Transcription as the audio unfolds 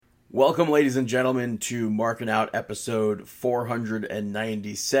Welcome, ladies and gentlemen, to Markin Out episode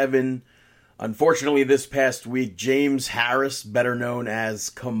 497. Unfortunately, this past week, James Harris, better known as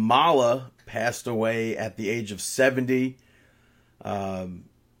Kamala, passed away at the age of 70.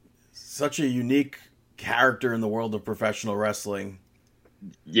 Such a unique character in the world of professional wrestling.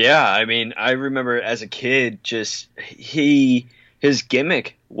 Yeah, I mean, I remember as a kid, his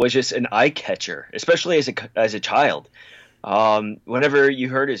gimmick was just an eye catcher, especially as a child. Whenever you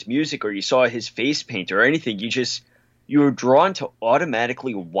heard his music or you saw his face paint or anything, you were drawn to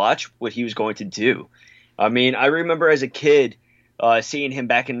automatically watch what he was going to do. I mean, I remember as a kid seeing him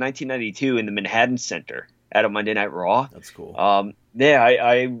back in 1992 in the Manhattan Center at a Monday Night Raw. That's cool.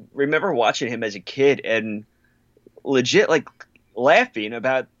 I remember watching him as a kid and legit like laughing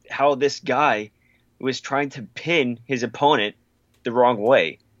about how this guy was trying to pin his opponent the wrong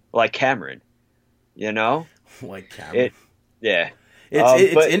way, like Cameron. You know, like Cameron. Yeah.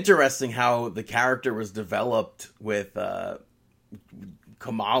 It's interesting how the character was developed with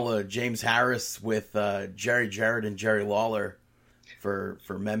Kamala, James Harris with Jerry Jarrett and Jerry Lawler for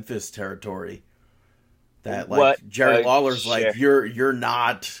Memphis territory. That like Jerry Lawler's like you're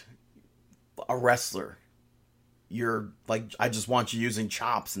not a wrestler. You're like, I just want you using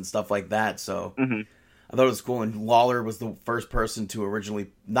chops and stuff like that. So I thought it was cool. And Lawler was the first person to originally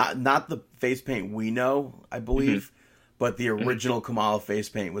not the face paint we know, I believe. But the original Kamala face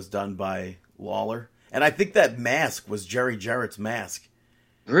paint was done by Lawler. And I think that mask was Jerry Jarrett's mask.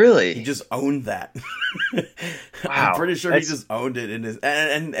 Really? He just owned that. Wow. I'm pretty sure he just owned it in his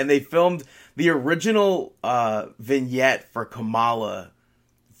and they filmed the original vignette for Kamala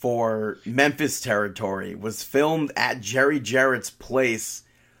for Memphis territory was filmed at Jerry Jarrett's place,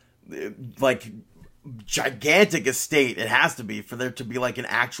 like gigantic estate. It has to be for there to be like an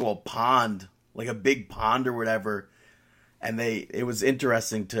actual pond, like a big pond or whatever. And it was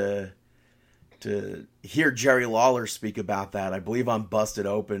interesting to hear Jerry Lawler speak about that, I believe on Busted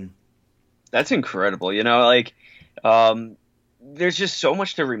Open. That's incredible. You know, like, there's just so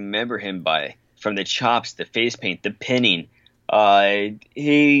much to remember him by, from the chops, the face paint, the pinning.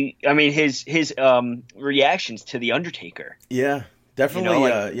 His reactions to The Undertaker. Yeah,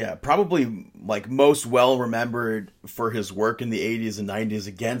 definitely. Probably like most well remembered for his work in the 80s and 90s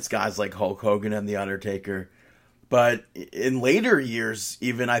against guys like Hulk Hogan and The Undertaker. But in later years,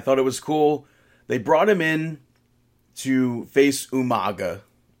 even, I thought it was cool. They brought him in to face Umaga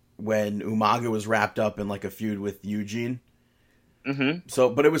when Umaga was wrapped up in like a feud with Eugene. So,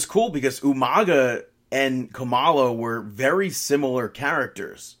 but it was cool because Umaga and Kamala were very similar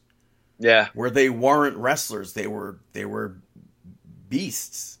characters. Yeah, where they weren't wrestlers; they were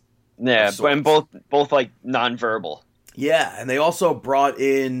beasts. Yeah, and both like nonverbal. Yeah, and they also brought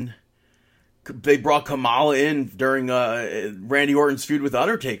Kamala in during Randy Orton's feud with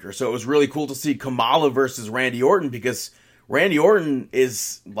Undertaker. So it was really cool to see Kamala versus Randy Orton because Randy Orton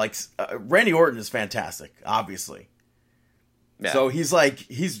is fantastic, obviously. Yeah. So he's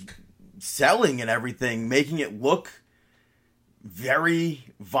selling and everything, making it look very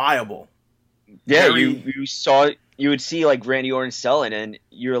viable. Yeah, you would see like Randy Orton selling and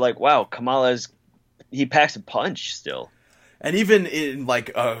you're like, wow, he packs a punch still. And even in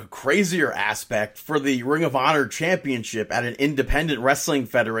like a crazier aspect, for the Ring of Honor Championship at an independent wrestling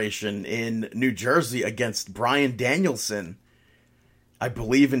federation in New Jersey against Bryan Danielson, I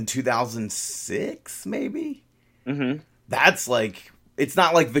believe in 2006, maybe? That's like, it's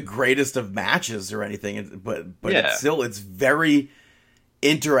not like the greatest of matches or anything, but yeah. It's very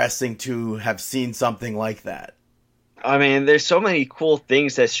interesting to have seen something like that. I mean, there's so many cool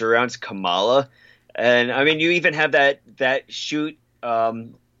things that surrounds Kamala. And I mean, you even have that shoot,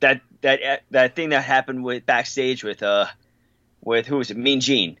 that thing that happened with backstage with who was it? Mean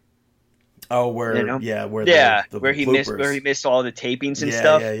Gene. Oh, where he missed all the tapings and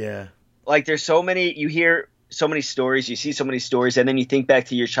stuff. Yeah. Like, there's so many. You hear so many stories, you see so many stories, and then you think back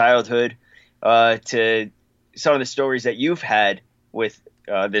to your childhood, to some of the stories that you've had with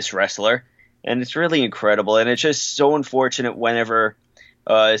this wrestler, and it's really incredible. And it's just so unfortunate whenever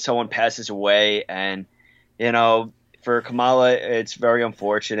someone passes away, and for Kamala, it's very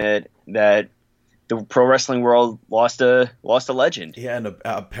unfortunate that the pro wrestling world lost a legend. Yeah, and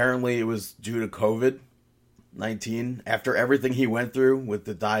apparently it was due to COVID-19. After everything he went through with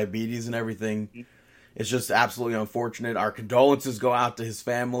the diabetes and everything, it's just absolutely unfortunate. Our condolences go out to his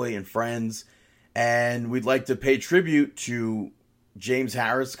family and friends, and we'd like to pay tribute to James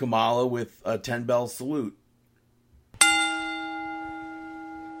Harris, Kamala, with a 10-bell salute.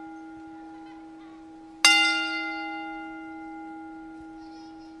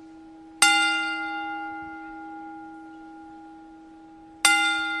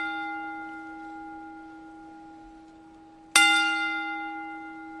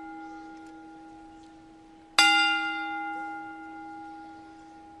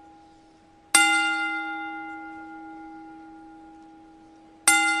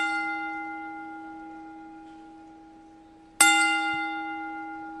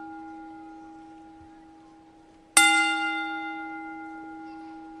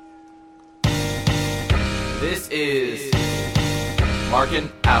 This is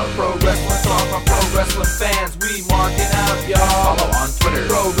Markin Out. Pro Wrestling Talk by Pro Wrestling fans. We marking out, y'all. Follow on Twitter.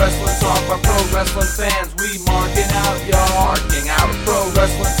 Pro Wrestling Talk by Pro Wrestling fans. We marking out, y'all. Marking Out. Pro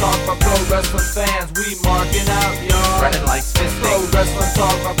Wrestling Talk by Pro Wrestling fans. We marking out, y'all. Brennan likes fisting. Pro Wrestling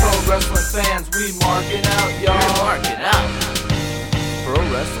Talk by Pro Wrestling fans. We marking out, y'all. We're marking out. Pro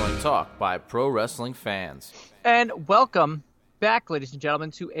Wrestling Talk by Pro Wrestling fans. And welcome back, ladies and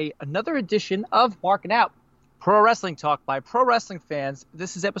gentlemen, to another edition of Markin Out. Pro Wrestling Talk by Pro Wrestling fans.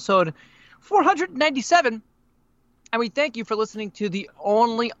 This is episode 497, and we thank you for listening to the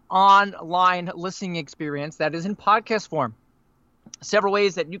only online listening experience that is in podcast form. Several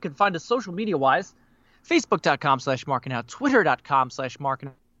ways that you can find us social media-wise: Facebook.com/markinout,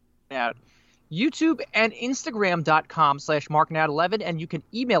 Twitter.com/markinout, YouTube and Instagram.com/markinout11, and you can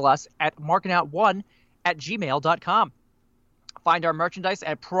email us at markinout1@gmail.com. Find our merchandise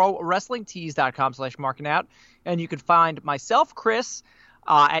at prowrestlingtees.com/markinout. And you can find myself, Chris,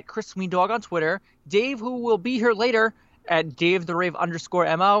 at Chris Sweendog on Twitter, Dave, who will be here later, at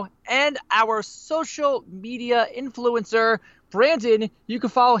DaveTheRave_MO, and our social media influencer, Brandon. You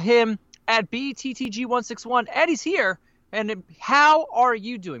can follow him at BTTG161, and he's here. And how are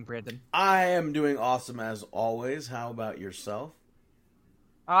you doing, Brandon? I am doing awesome as always. How about yourself?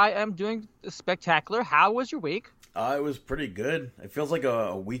 I am doing spectacular. How was your week? It was pretty good. It feels like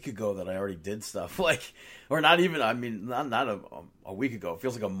a week ago that I already did stuff. Or not even, not a week ago. It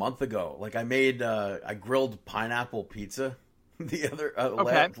feels like a month ago. Like I grilled pineapple pizza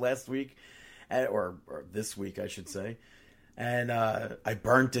last week, or this week, I should say. And I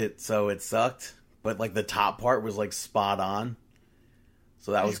burnt it, so it sucked. But like the top part was like spot on.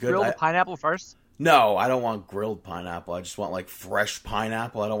 So that was good. Grilled the pineapple first? No, I don't want grilled pineapple. I just want like fresh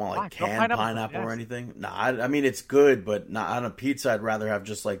pineapple. I don't want like canned pineapple or anything. No, I mean it's good, but not on a pizza. I'd rather have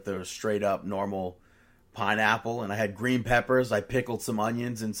just like the straight up normal pineapple. And I had green peppers. I pickled some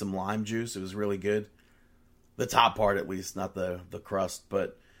onions and some lime juice. It was really good. The top part, at least, not the crust.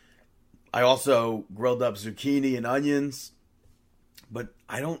 But I also grilled up zucchini and onions. But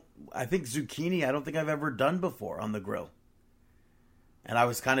I think zucchini, I don't think I've ever done before on the grill. And I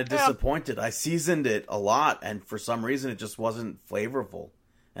was kind of disappointed. I seasoned it a lot, and for some reason it just wasn't flavorful.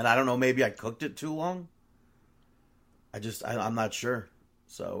 And I don't know, maybe I cooked it too long? I'm not sure.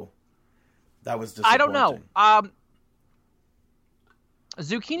 So, that was disappointing. I don't know.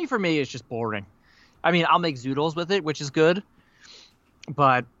 Zucchini for me is just boring. I mean, I'll make zoodles with it, which is good.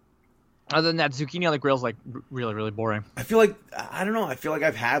 But other than that, zucchini on the grill is like really, really boring. I feel like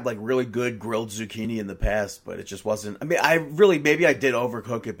I've had like really good grilled zucchini in the past, but it just wasn't. I mean, maybe I did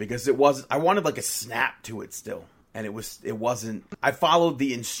overcook it because I wanted like a snap to it still. And it wasn't. I followed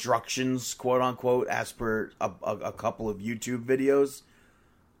the instructions, quote unquote, as per a couple of YouTube videos.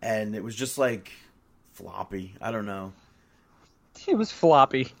 And it was just like floppy. I don't know. It was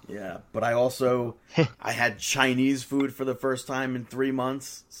floppy. Yeah, but I had Chinese food for the first time in 3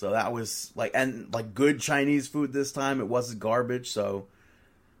 months, so that was like good Chinese food this time. It wasn't garbage, so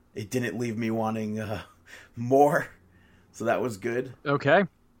it didn't leave me wanting more. So that was good. Okay.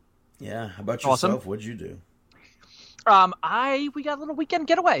 Yeah. How about yourself? Awesome. What'd you do? We got a little weekend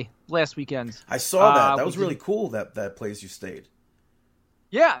getaway last weekend. I saw that. That was really cool. That place you stayed.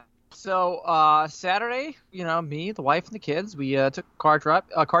 Yeah. So Saturday, me, the wife, and the kids, we took a car trip.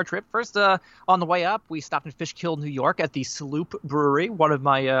 First, on the way up, we stopped in Fishkill, New York, at the Sloop Brewery, one of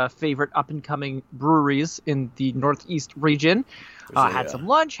my favorite up-and-coming breweries in the Northeast region. Had some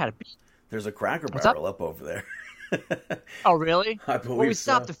lunch, had a beer. There's a Cracker Barrel up over there. Oh, really? I believe we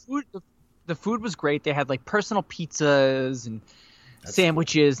stopped. So. The food was great. They had like personal pizzas and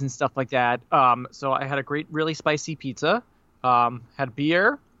sandwiches cool. and stuff like that. So I had a great, really spicy pizza. Had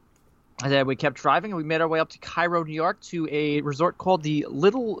beer. And then we kept driving, and we made our way up to Cairo, New York, to a resort called the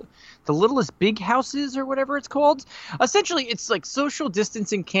Littlest Big Houses, or whatever it's called. Essentially, it's like social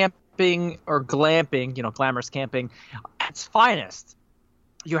distancing camping or glamping, glamorous camping at its finest.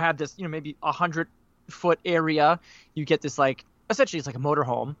 You have this, maybe 100-foot area. You get this essentially it's like a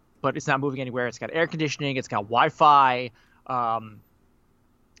motorhome, but it's not moving anywhere. It's got air conditioning. It's got Wi-Fi.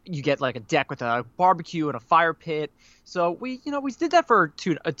 You get like a deck with a barbecue and a fire pit. So we did that for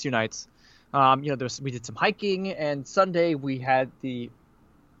two nights. We did some hiking, and Sunday we had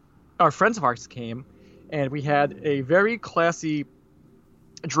our friends of ours came, and we had a very classy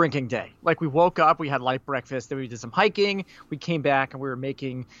drinking day. Like, we woke up, we had light breakfast, then we did some hiking, we came back, and we were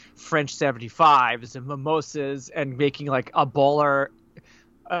making French 75s and mimosas and making like a baller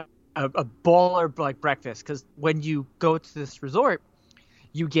like breakfast. Because when you go to this resort,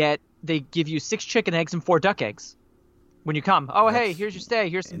 they give you 6 chicken eggs and 4 duck eggs when you come. Oh, hey, here's your stay.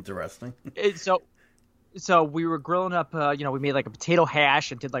 Here's some... Interesting. So we were grilling up, we made like a potato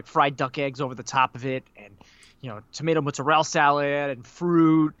hash and did like fried duck eggs over the top of it, and tomato mozzarella salad and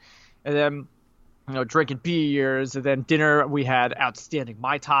fruit, and then drinking beers, and then dinner we had outstanding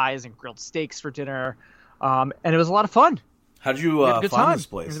Mai Tais and grilled steaks for dinner, and it was a lot of fun. How did you find this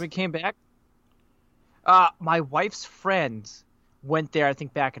place? And then we came back. My wife's friend went there, I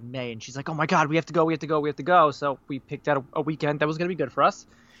think, back in May, and she's like, "Oh my God, we have to go." So we picked out a weekend that was going to be good for us,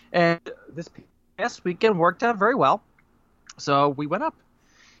 and this past weekend worked out very well. So we went up,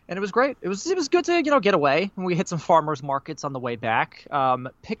 and it was great. It was good to get away, and we hit some farmers markets on the way back.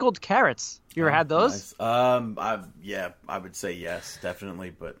 Pickled carrots. You ever had those? Nice. I would say yes,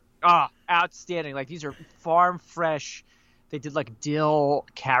 definitely, but outstanding. Like, these are farm fresh. They did like dill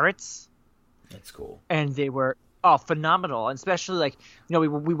carrots. That's cool. And they were phenomenal. And especially like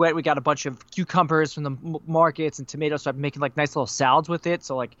we got a bunch of cucumbers from the markets and tomatoes, so I'm making like nice little salads with it.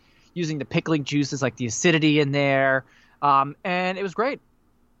 So like using the pickling juices, like the acidity in there, and it was great.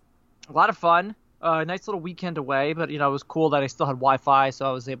 A lot of fun. Nice little weekend away, but it was cool that I still had Wi-Fi, so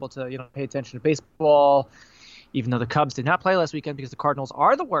I was able to pay attention to baseball, even though the Cubs did not play last weekend because the Cardinals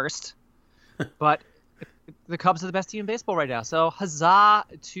are the worst. But the Cubs are the best team in baseball right now, so huzzah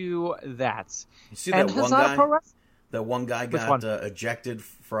to that. You see that one guy? That one guy got ejected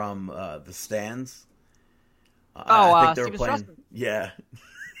from the stands. I think they were playing. Strasburg. Yeah,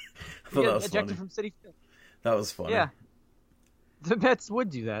 I thought that was ejected funny. From Citi Field. That was funny. Yeah. The Mets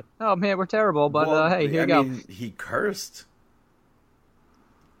would do that. Oh, man, we're terrible, but hey, here you go. He cursed.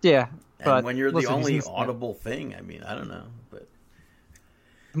 Yeah. And when you're the only audible thing, I don't know. But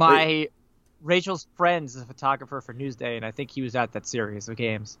Rachel's friend is a photographer for Newsday, and I think he was at that series of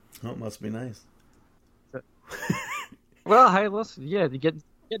games. Oh, it must be nice. Well, hey, listen, you get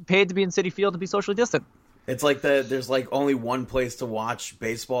paid to be in Citi Field to be socially distant. It's like there's like only one place to watch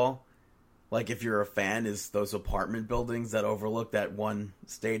baseball. Like, if you're a fan, is those apartment buildings that overlook that one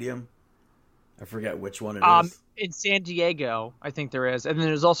stadium. I forget which one it is. In San Diego, I think there is. And then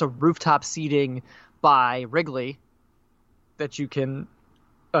there's also rooftop seating by Wrigley that you can,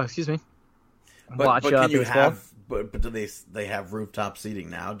 watch but can you baseball. But do they have rooftop seating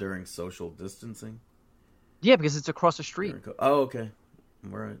now during social distancing? Yeah, because it's across the street. Oh, okay.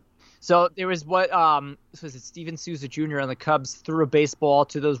 All right. So there was Steven Souza Jr. on the Cubs threw a baseball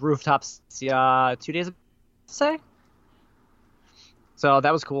to those rooftops 2 days ago, say. So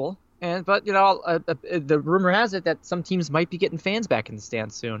that was cool. But the rumor has it that some teams might be getting fans back in the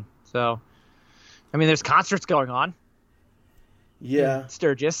stands soon. So, there's concerts going on. Yeah. In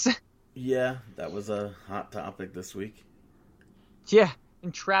Sturgis. Yeah, that was a hot topic this week. Yeah.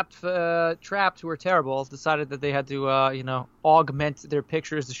 And Trapped, who are terrible, decided that they had to, augment their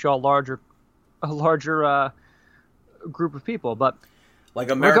pictures to show a larger group of people. But like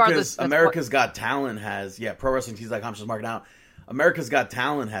America's Got Talent has, Pro Wrestling Tees.com just Markin Out. America's Got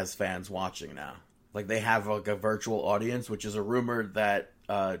Talent has fans watching now. Like, they have like a virtual audience, which is a rumor that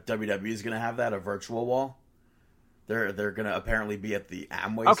WWE is going to have a virtual wall. They're going to apparently be at the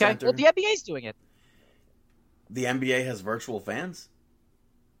Amway Center. Okay, well, the NBA's doing it. The NBA has virtual fans?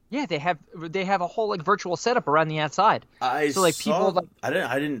 Yeah, they have a whole like virtual setup around the outside. I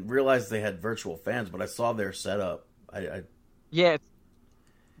didn't realize they had virtual fans, but I saw their setup. Yeah,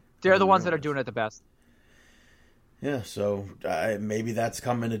 they're the ones that are doing it the best. Yeah, so maybe that's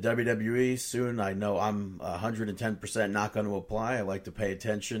coming to WWE soon. I know I'm 110% not going to apply. I like to pay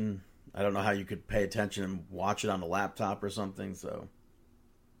attention. I don't know how you could pay attention and watch it on a laptop or something. So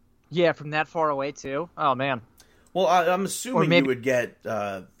yeah, from that far away too. Oh man. Well, I'm assuming you would get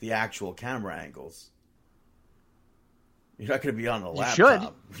the actual camera angles. You're not going to be on a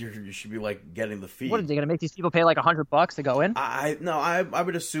laptop. You should be like getting the feed. What are they going to make these people pay like $100 to go in? I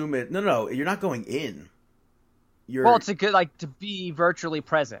would assume it. No, you're not going in. Well, it's a good to be virtually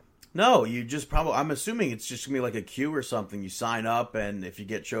present. No, you just probably. I'm assuming it's just gonna be like a queue or something. You sign up, and if you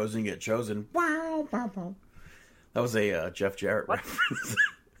get chosen, you get chosen. Wow, that was a Jeff Jarrett reference.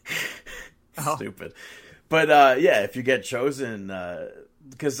 Stupid. But, if you get chosen,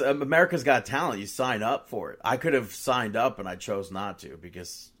 because America's Got Talent, you sign up for it. I could have signed up, and I chose not to,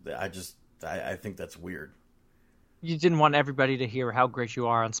 because I think that's weird. You didn't want everybody to hear how great you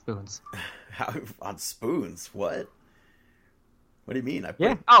are on spoons. On spoons? What? What do you mean?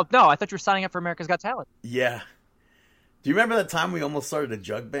 Oh, no, I thought you were signing up for America's Got Talent. Yeah. Do you remember that time we almost started a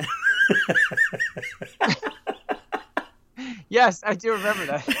jug band? Yes, I do remember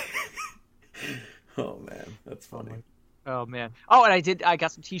that. Oh man, that's funny. Oh man. Oh, and I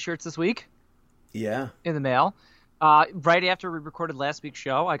got some t-shirts this week. Yeah. In the mail. Right after we recorded last week's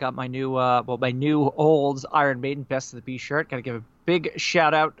show, I got my new old Iron Maiden Best of the Beast shirt. Got to give a big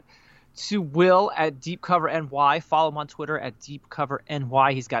shout out to Will at Deep Cover NY. Follow him on Twitter at Deep Cover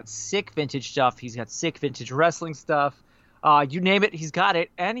NY. He's got sick vintage stuff. He's got sick vintage wrestling stuff. You name it, he's got it.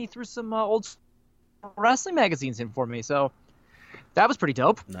 And he threw some old wrestling magazines in for me. So that was pretty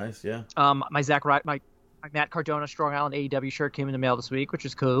dope. Nice, yeah. My Matt Cardona Strong Island AEW shirt came in the mail this week, which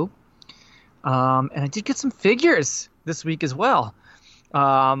is cool. And I did get some figures this week as well.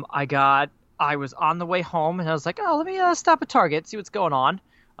 I was on the way home and I was like, oh, let me stop at Target, see what's going on.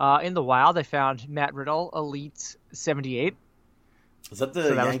 In the wild, I found Matt Riddle Elite 78. Is that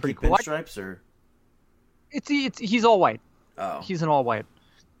the Yankee pinstripes or? He's all white. Oh, he's an all white.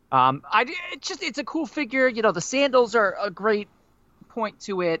 It's a cool figure. You know, the sandals are a great point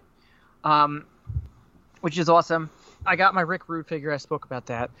to it, which is awesome. I got my Rick Rude figure. I spoke about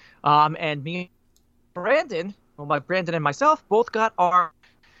that. And me and Brandon, Brandon and myself both got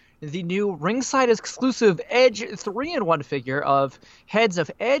the new ringside exclusive Edge 3-in-1 figure of heads of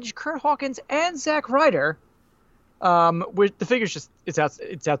Edge, Kurt Hawkins, and Zack Ryder. With the figure's just it's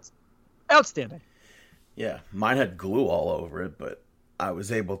outstanding. Yeah, mine had glue all over it, but I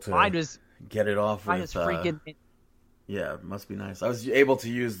was able to get it off with. Freaking. Yeah, it must be nice. I was able to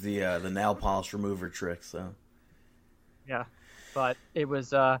use the nail polish remover trick. So. Yeah, but it was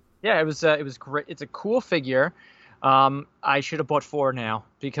great. It's a cool figure. I should have bought 4 now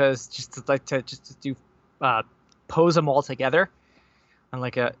because just to do pose them all together on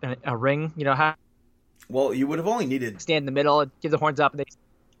like a ring. You know how? Well, you would have only needed stand in the middle and give the horns up.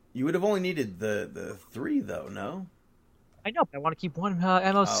 You would have only needed the 3 though, no? I know, but I want to keep one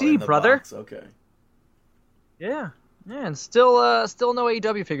MOC, brother. Box. Okay. Yeah, and still no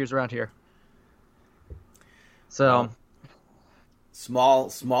AEW figures around here. So.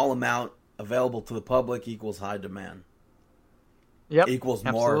 Small amount available to the public equals high demand. Yep. Equals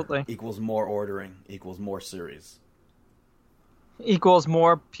more ordering, equals more series. Equals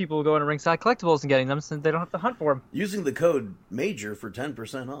more people going to Ringside Collectibles and getting them since they don't have to hunt for them. Using the code MAJOR for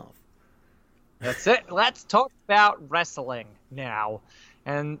 10% off. That's it. Let's talk about wrestling now.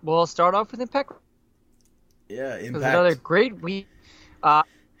 And we'll start off with Impact. Yeah, Impact. Another great week.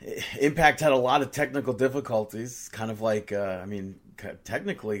 Impact had a lot of technical difficulties. Kind of like,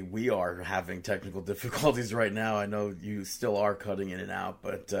 technically we are having technical difficulties right now. I know you still are cutting in and out,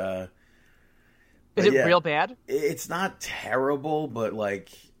 but... Is it real bad? It's not terrible, but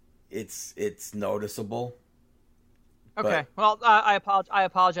it's noticeable. Okay. Well, I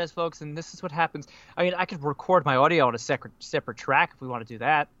apologize, folks, and this is what happens. I mean, I could record my audio on a separate track if we want to do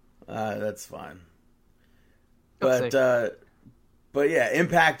that. That's fine. But yeah,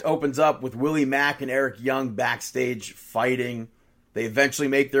 Impact opens up with Willie Mack and Eric Young backstage fighting. They eventually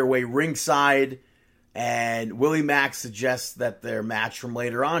make their way ringside. And Willie Mack suggests that their match from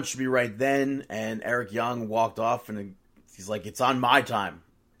later on should be right then. And Eric Young walked off and he's like, it's on my time.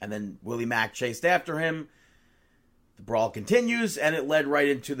 And then Willie Mack chased after him. The brawl continues and it led right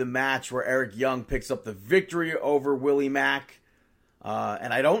into the match where Eric Young picks up the victory over Willie Mack.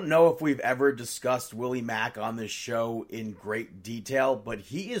 And I don't know if we've ever discussed Willie Mack on this show in great detail, but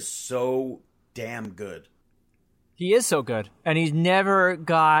he is so damn good. He is so good. And he's never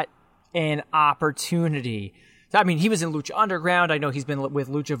got an opportunity. I mean, he was in Lucha Underground. I know he's been with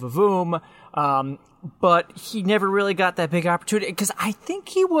Lucha Vavoom, but he never really got that big opportunity because I think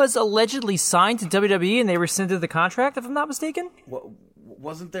he was allegedly signed to WWE and they rescinded the contract, if I'm not mistaken. Well,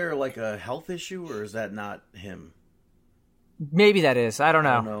 wasn't there like a health issue, or is that not him? Maybe that is. I don't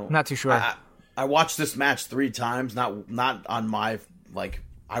know. Not too sure. I watched this match 3 times. Not on my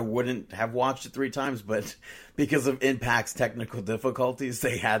I wouldn't have watched it 3 times, but because of Impact's technical difficulties,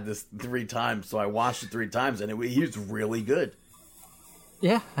 they had this 3 times. So I watched it 3 times, and he was really good.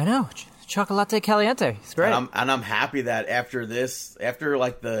 Yeah, I know. Chocolate caliente. It's great. And I'm happy that after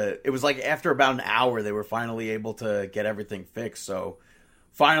about an hour, they were finally able to get everything fixed. So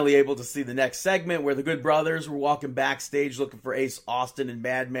finally able to see the next segment where the Good Brothers were walking backstage looking for Ace Austin and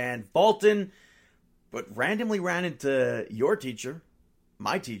Madman Fulton, but randomly ran into your teacher.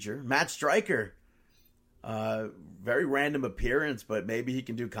 My teacher, Matt Stryker. Very random appearance, but maybe he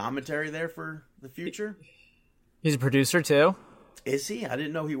can do commentary there for the future. He's a producer, too. Is he? I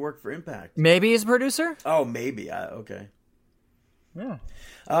didn't know he worked for Impact. Maybe he's a producer? Oh, maybe. Okay. Yeah.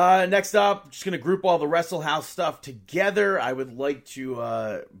 Next up, just going to group all the Wrestle House stuff together. I would like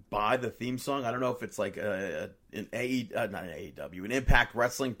to buy the theme song. I don't know if it's like an Impact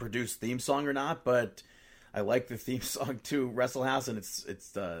Wrestling produced theme song or not, but... I like the theme song to Wrestle House, and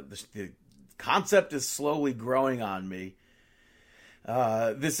the concept is slowly growing on me.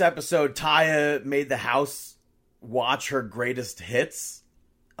 This episode, Taya made the house watch her greatest hits.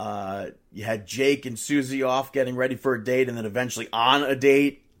 You had Jake and Susie off getting ready for a date, and then eventually on a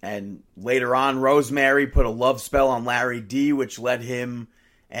date. And later on, Rosemary put a love spell on Larry D, which led him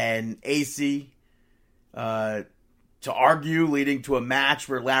and AC to argue, leading to a match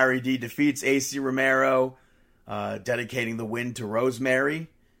where Larry D defeats AC Romero, dedicating the win to Rosemary.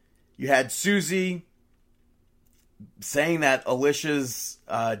 You had Susie saying that Alicia's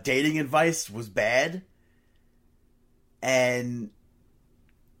dating advice was bad. And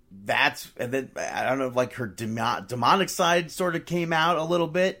then I don't know, like her demonic side sort of came out a little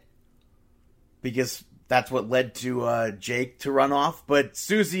bit because that's what led to Jake to run off. But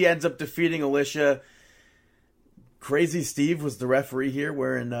Susie ends up defeating Alicia. Crazy Steve was the referee here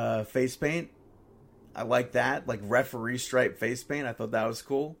wearing face paint. I like that, like referee stripe face paint. I thought that was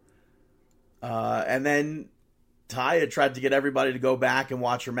cool. And then Taya tried to get everybody to go back and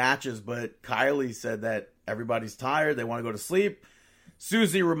watch her matches, but Kylie said that everybody's tired. They want to go to sleep.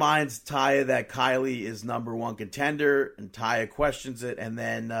 Susie reminds Taya that Kylie is number one contender, and Taya questions it, and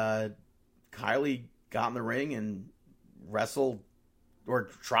then Kylie got in the ring and wrestled, or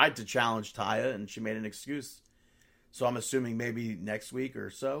tried to challenge Taya, and she made an excuse. So I'm assuming maybe next week or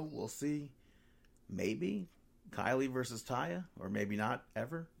so, we'll see maybe Kylie versus Taya, or maybe not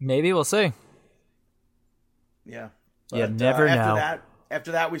ever. Maybe, we'll see. Yeah. You never know.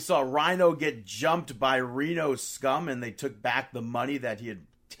 After that, we saw Rhino get jumped by Reno Scum, and they took back the money that he had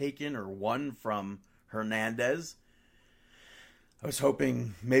taken or won from Hernandez. I was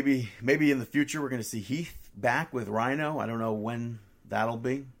hoping maybe in the future we're going to see Heath back with Rhino. I don't know when that'll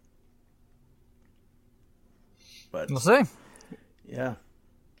be. But we'll see. Yeah.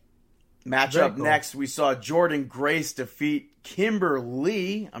 Matchup cool. Next, we saw Jordan Grace defeat Kimber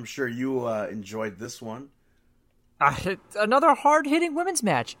Lee. I'm sure you enjoyed this one. Another hard-hitting women's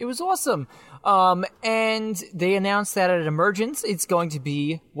match. It was awesome. And they announced that at Emergence, it's going to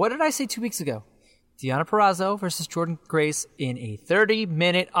be, what did I say 2 weeks ago? Deonna Purrazzo versus Jordan Grace in a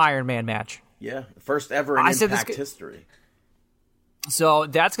 30-minute Iron Man match. Yeah, first ever in Impact history. So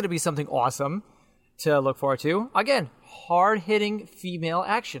that's going to be something awesome to look forward to. Again, hard-hitting female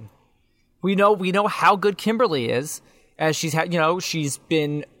action. We know how good Kimberly is. As she's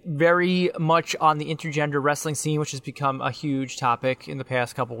been very much on the intergender wrestling scene, which has become a huge topic in the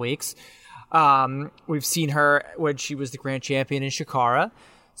past couple weeks. We've seen her when she was the grand champion in Shikara.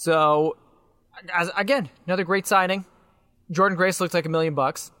 So, again, another great signing. Jordan Grace looked like $1 million.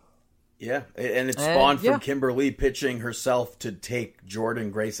 Yeah, and it spawned from Kimberly pitching herself to take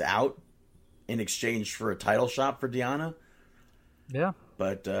Jordan Grace out in exchange for a title shot for Deonna. Yeah.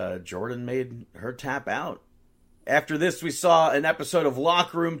 But Jordan made her tap out. After this, we saw an episode of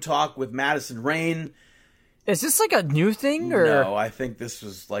Locker Room Talk with Madison Rayne. Is this like a new thing? Or? No, I think this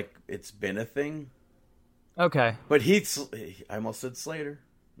was like, it's been a thing. Okay. But I almost said Slater.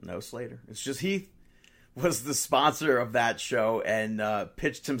 No Slater. It's just Heath was the sponsor of that show and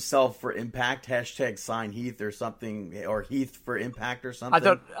pitched himself for Impact, #sign Heath or something, or Heath for Impact or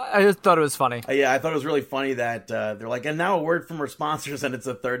something. I just thought it was funny. Yeah, I thought it was really funny that they're like, and now a word from our sponsors, and it's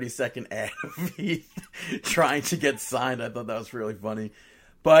a 30-second ad of Heath trying to get signed. I thought that was really funny.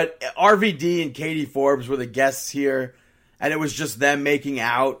 But RVD and Katie Forbes were the guests here, and it was just them making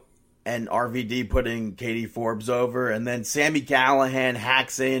out and RVD putting Katie Forbes over, and then Sami Callihan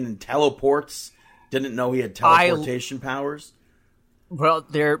hacks in and teleports. Didn't know he had teleportation powers. Well,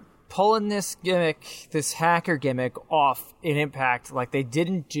 they're pulling this gimmick, this hacker gimmick, off in Impact like they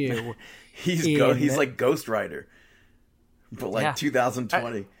didn't do. He's like Ghost Rider, but like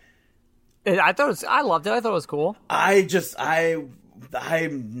 2020. I loved it. I thought it was cool. I'm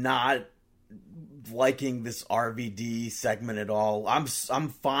not liking this RVD segment at all. I'm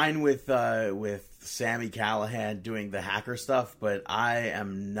fine with Sami Callihan doing the hacker stuff, but I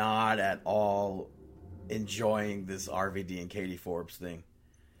am not at all enjoying this RVD and Katie Forbes thing.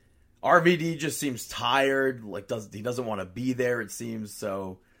 RVD just seems tired, he doesn't want to be there, it seems.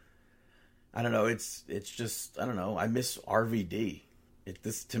 So I don't know, it's just, I don't know, I miss RVD.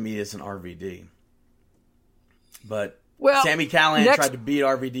 This to me isn't RVD. But Sami Callihan tried to beat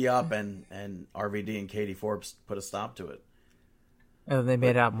RVD up, and RVD and Katie Forbes put a stop to it. And they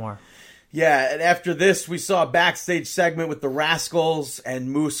made out more. Yeah, and after this, we saw a backstage segment with the Rascals,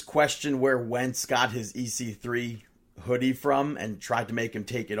 and Moose questioned where Wentz got his EC3 hoodie from and tried to make him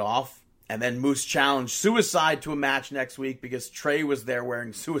take it off. And then Moose challenged Suicide to a match next week because Trey was there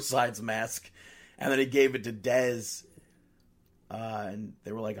wearing Suicide's mask. And then he gave it to Dez. And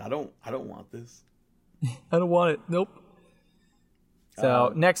they were like, I don't want this. I don't want it. Nope.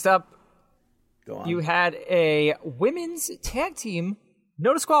 So next up, go on. You had a women's tag team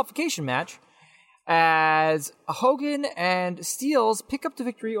no disqualification match as Hogan and Steels pick up the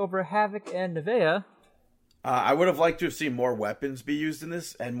victory over Havoc and Nevaeh. I would have liked to have seen more weapons be used in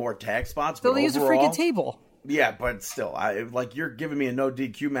this and more tag spots. They'll use a freaking table. Yeah, but still, you're giving me a no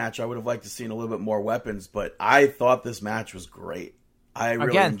DQ match. I would have liked to seen a little bit more weapons, but I thought this match was great. I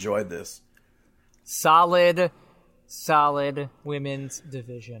really enjoyed this. Solid women's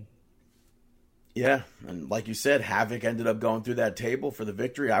division. Yeah, and like you said, Havoc ended up going through that table for the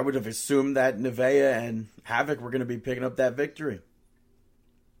victory. I would have assumed that Nevaeh and Havoc were going to be picking up that victory.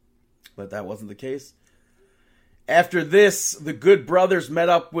 But that wasn't the case. After this, the Good Brothers met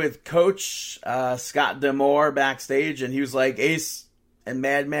up with Coach Scott D'Amore backstage, and he was like, Ace and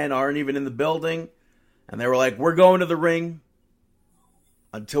Madman aren't even in the building. And they were like, we're going to the ring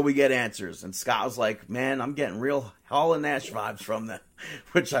until we get answers. And Scott was like, man, I'm getting real Hall and Nash vibes from that,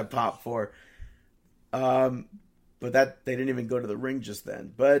 which I popped for. But that they didn't even go to the ring just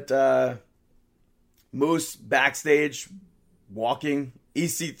then. But Moose backstage walking.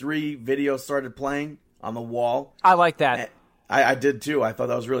 EC3 video started playing on the wall. I like that. I did too. I thought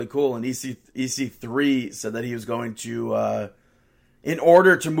that was really cool. And EC3 said that he was going to, in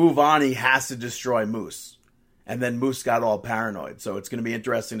order to move on, he has to destroy Moose. And then Moose got all paranoid. So it's going to be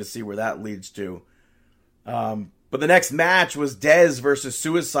interesting to see where that leads to. But the next match was Dez versus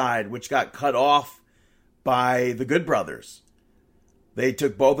Suicide, which got cut off by the Good Brothers. They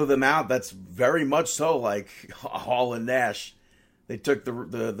took both of them out. That's very much so like Hall and Nash. They took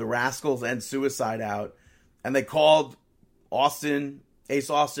the Rascals and Suicide out, and they called Ace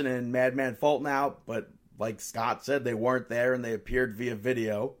Austin and Madman Fulton out, but like Scott said, they weren't there, and they appeared via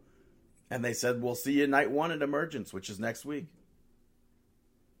video, and they said, we'll see you night 1 at Emergence, which is next week.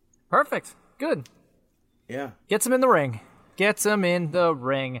 Perfect. Good. Yeah. Gets them in the ring.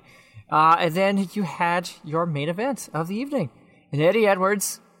 And then you had your main event of the evening. An Eddie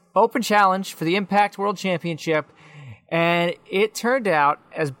Edwards open challenge for the Impact World Championship. And it turned out,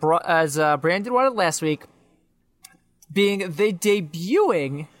 as Brandon wanted last week, being the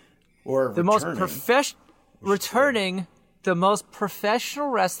debuting or the returning the most professional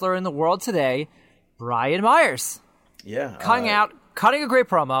wrestler in the world today, Brian Myers. Yeah. Cutting a great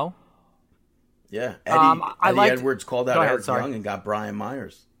promo. Yeah. Eddie Edwards called out Eric Young and got Brian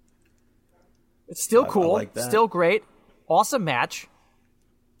Myers. It's still cool. I like that. Still great. Awesome match.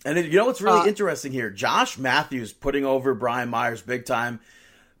 And you know what's really interesting here? Josh Matthews putting over Brian Myers big time,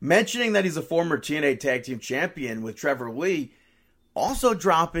 mentioning that he's a former TNA Tag Team Champion with Trevor Lee, also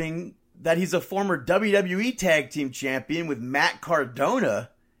dropping that he's a former WWE Tag Team Champion with Matt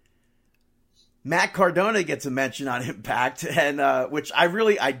Cardona. Matt Cardona gets a mention on Impact, and which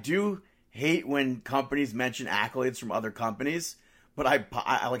I do hate when companies mention accolades from other companies, but I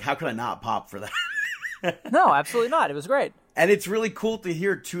like, how could I not pop for that? No, absolutely not. It was great. And it's really cool to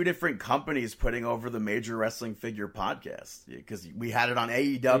hear two different companies putting over the Major Wrestling Figure podcast, because we had it on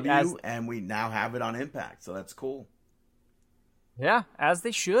AEW and we now have it on Impact. So that's cool. Yeah, as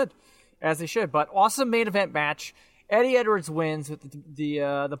they should. But awesome main event match. Eddie Edwards wins with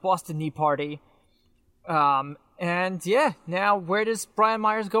the Boston Knee Party. And yeah, now where does Brian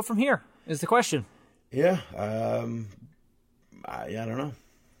Myers go from here is the question. Yeah. I don't know.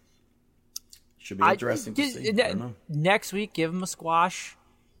 Should be interesting to see. I don't know. Next week, give him a squash.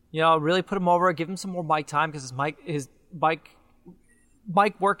 Really put him over. Give him some more mic time, because his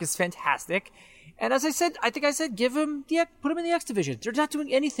mic work is fantastic. And as I said, put him in the X Division. They're not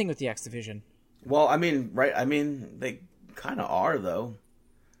doing anything with the X Division. Well, I mean, right? I mean, they kind of are, though.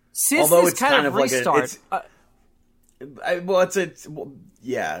 Since this kind of restart.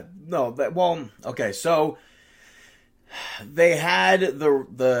 Okay, so they had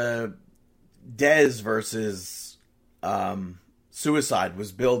the Dez versus Suicide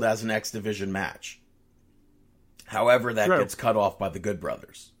was billed as an X Division match. However, that gets cut off by the Good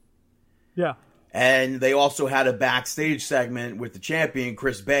Brothers. Yeah. And they also had a backstage segment with the champion,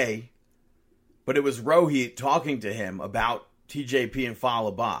 Chris Bay, but it was Rohit talking to him about TJP and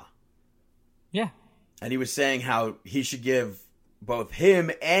Fallah Bahh. Yeah. And he was saying how he should give both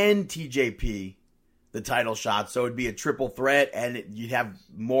him and TJP the title shot, so it'd be a triple threat, and you'd have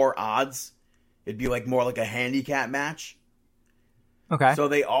more odds. It'd be more like a handicap match. Okay. So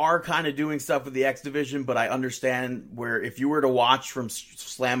they are kind of doing stuff with the X Division, but I understand where if you were to watch from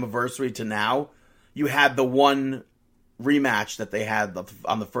Slammiversary to now, you had the one rematch that they had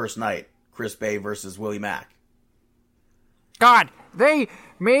on the first night, Chris Bay versus Willie Mack. God, they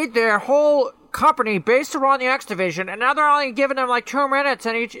made their whole company based around the X Division, and now they're only giving them 2 minutes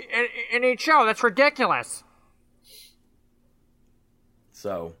in each show. That's ridiculous.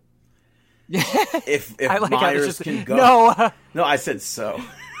 So, if Myers can go, no, I said so.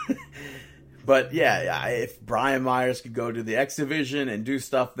 But yeah, if Brian Myers could go to the X Division and do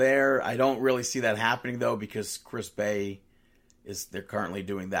stuff there, I don't really see that happening though, because Chris Bay they're currently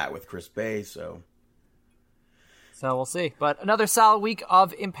doing that with Chris Bay, so we'll see. But another solid week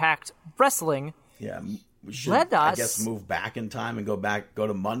of Impact Wrestling. Yeah, we should, I guess, move back in time and go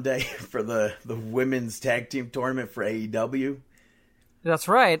to Monday for the women's tag team tournament for AEW. That's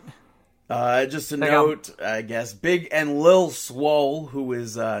right. Just a note, I guess, Big and Lil Swole, who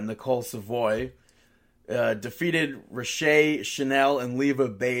is Nicole Savoy, defeated Ricochet, Chanel, and Leva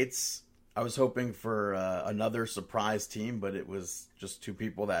Bates. I was hoping for another surprise team, but it was just two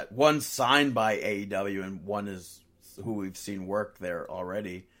people that one signed by AEW and one is who we've seen work there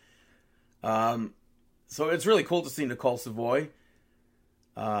already. So it's really cool to see Nicole Savoy.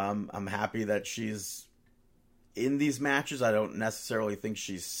 I'm happy that she's in these matches. I don't necessarily think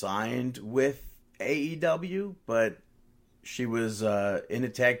she's signed with AEW, but she was in a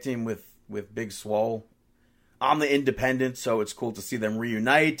tag team with Big Swole on the independent, so it's cool to see them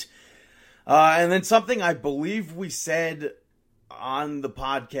reunite. And then something I believe we said on the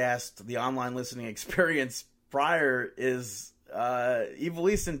podcast, the online listening experience prior, is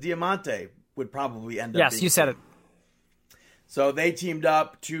Ivelisse and Diamante would probably end up. Yes, you said it. So they teamed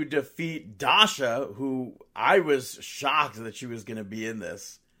up to defeat Dasha, who I was shocked that she was going to be in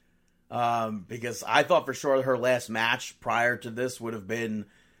this. Because I thought for sure her last match prior to this would have been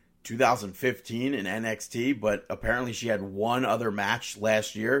 2015 in NXT, but apparently she had one other match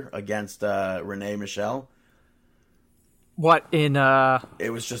last year against Renee Michelle. What, in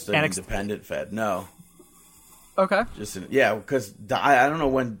It was just an NXT? independent fed. No. Okay. Because I don't know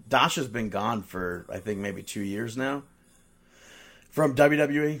when Dasha's been gone for, I think maybe 2 years now from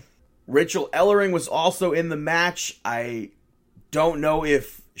WWE. Rachel Ellering was also in the match. I don't know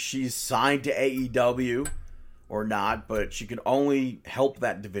if she's signed to AEW or not, but she could only help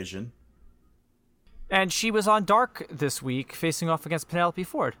that division. And she was on Dark this week, facing off against Penelope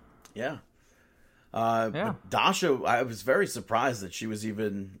Ford. Yeah. But Dasha, I was very surprised that she was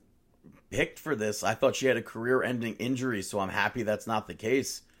even picked for this. I thought she had a career-ending injury, so I'm happy that's not the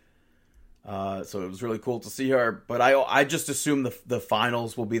case. So it was really cool to see her. But I just assume the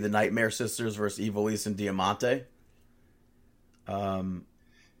finals will be the Nightmare Sisters versus Ivelisse and Diamante.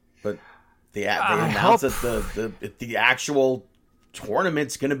 But they announced that the actual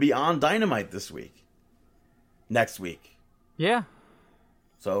tournament's going to be on Dynamite next week. Yeah.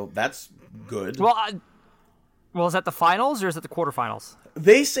 So that's good. Well, is that the finals or is it the quarterfinals?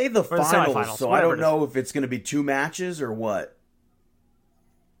 They say the finals, finals, so I don't know if it's going to be 2 matches or what.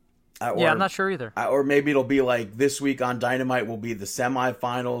 I'm not sure either. Or maybe it'll be like this week on Dynamite will be the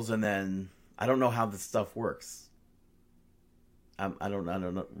semifinals, and then I don't know how this stuff works. I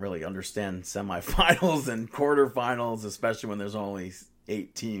don't really understand semifinals and quarterfinals, especially when there's only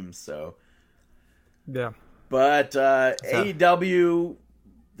 8 teams. So yeah, but AEW,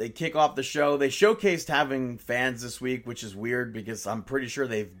 they kick off the show. They showcased having fans this week, which is weird because I'm pretty sure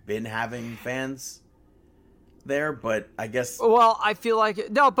they've been having fans there, but I guess. Well, I feel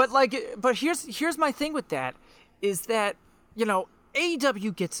like no, but here's my thing with that is that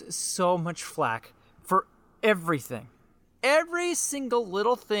AEW gets so much flack for everything. Every single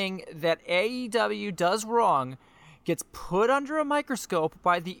little thing that AEW does wrong gets put under a microscope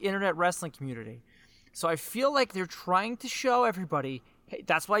by the internet wrestling community. So I feel like they're trying to show everybody, hey,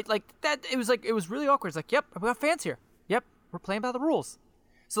 that's why that it was really awkward. It's like, yep, we got fans here. Yep, we're playing by the rules.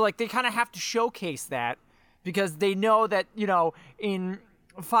 So they kind of have to showcase that because they know that, in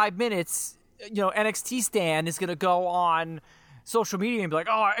 5 minutes, NXT Stan is going to go on social media and be like,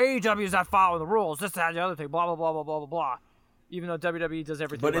 oh, AEW is not following the rules, this, that, and the other thing, blah, blah, blah, blah, blah, blah, blah. Even though WWE does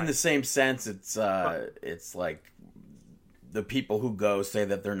everything But right. in the same sense, it's like the people who go say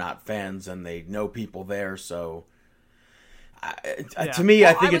that they're not fans and they know people there. So to me,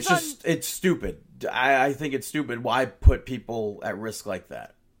 I think it's stupid. I think it's stupid. Why put people at risk like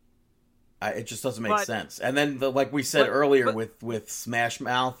that? It just doesn't make sense. And then, like we said earlier, with Smash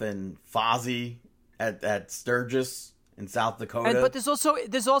Mouth and Fozzy at Sturgis in South Dakota. But there's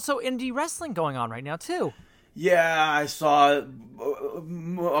also indie wrestling going on right now too. Yeah, I saw a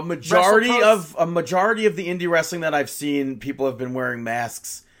majority of the indie wrestling that I've seen. People have been wearing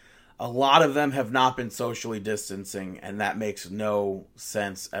masks. A lot of them have not been socially distancing, and that makes no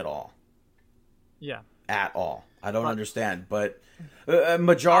sense at all. Yeah, at all. I don't understand, but a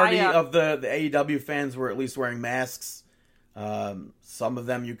majority of the AEW fans were at least wearing masks. Some of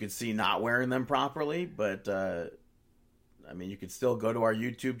them you could see not wearing them properly, but you could still go to our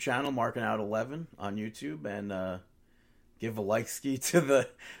YouTube channel, Markin Out 11 on YouTube, and give a like ski to the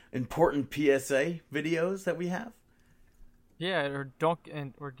important PSA videos that we have. Yeah,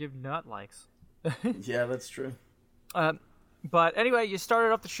 or give nut likes. Yeah, that's true. But anyway, you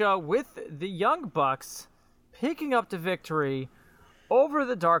started off the show with the Young Bucks picking up the victory over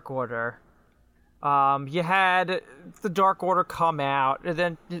the Dark Order. You had the Dark Order come out, and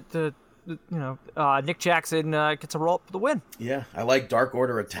then Nick Jackson gets a roll up for the win. Yeah, I like Dark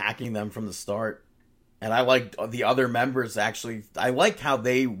Order attacking them from the start, and I like the other members actually. I like how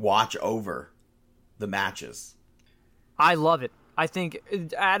they watch over the matches. I love it. I think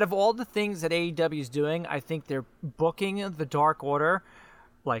out of all the things that AEW is doing, I think they're booking the Dark Order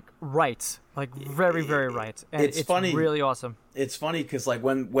right, very, very right, and it's funny, really awesome. It's funny because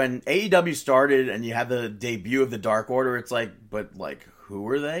when AEW started and you had the debut of the Dark Order, it's but who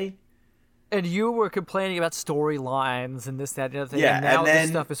are they? And you were complaining about storylines and this, that, and the other thing. Yeah, and now this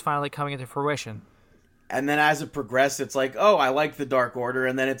stuff is finally coming into fruition. And then as it progressed, it's I like the Dark Order.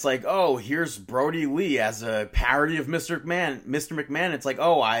 And then it's here's Brody Lee as a parody of Mr. McMahon. It's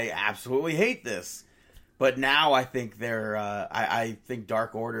I absolutely hate this. But now I think I think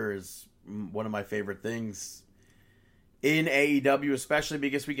Dark Order is one of my favorite things in AEW, especially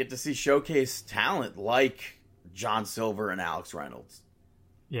because we get to see showcase talent like John Silver and Alex Reynolds.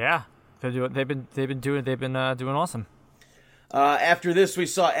 Yeah, they've been doing awesome. After this, we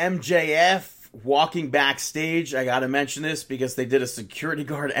saw MJF walking backstage. I got to mention this because they did a security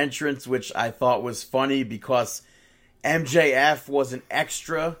guard entrance, which I thought was funny because MJF was an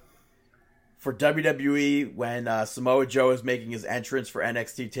extra for WWE when Samoa Joe was making his entrance for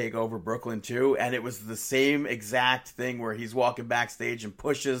NXT TakeOver Brooklyn 2, and it was the same exact thing where he's walking backstage and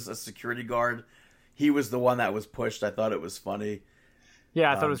pushes a security guard. He was the one that was pushed. I thought it was funny.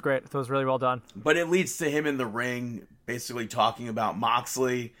 Yeah, I thought it was great. I thought it was really well done. But it leads to him in the ring basically talking about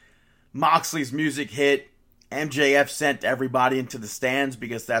Moxley. Moxley's music hit. MJF sent everybody into the stands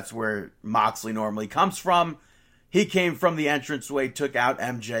because that's where Moxley normally comes from. He came from the entranceway, took out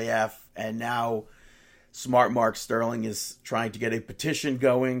MJF, and now Smart Mark Sterling is trying to get a petition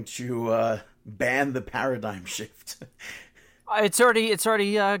going to ban the paradigm shift. It's already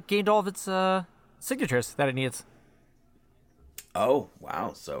gained all of its signatures that it needs. Oh,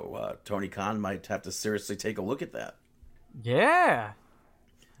 wow. So Tony Khan might have to seriously take a look at that. Yeah.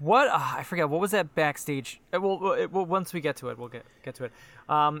 What? I forget. What was that backstage? Well, once we get to it, we'll get to it.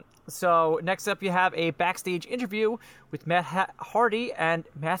 So next up, you have a backstage interview with Matt Hardy and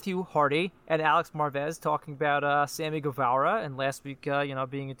Matthew Hardy and Alex Marvez talking about Sammy Guevara and last week,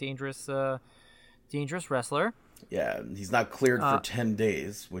 being a dangerous wrestler. Yeah, he's not cleared for 10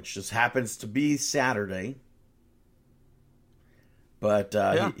 days, which just happens to be Saturday. But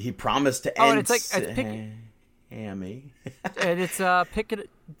he promised to end. And it's Hammy. And it's picking.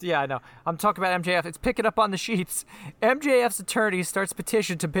 Yeah, I know. I'm talking about MJF. It's picking up on the sheets. MJF's attorney starts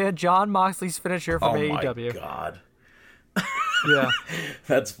petition to ban Jon Moxley's finisher from AEW. Oh my god. Yeah,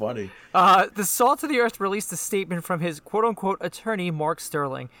 that's funny. The Salt of the Earth released a statement from his quote-unquote attorney, Mark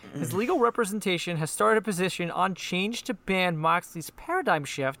Sterling. His legal representation has started a position on change to ban Moxley's paradigm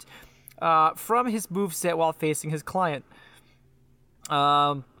shift from his moveset while facing his client.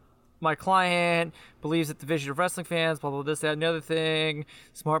 My client believes that the vision of wrestling fans, blah, blah, this, that, and the other thing.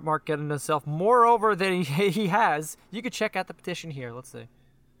 Smart Mark getting himself more over than he has. You could check out the petition here. Let's see.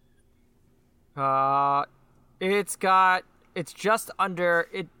 It's just under,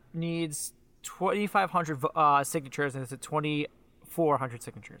 it needs 2,500 signatures, and it's at 2,400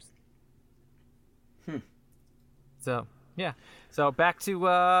 signatures. So, yeah. So, back to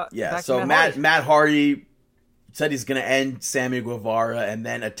Matt Hardy said he's going to end Sammy Guevara and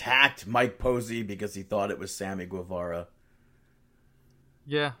then attacked Mike Posey because he thought it was Sammy Guevara.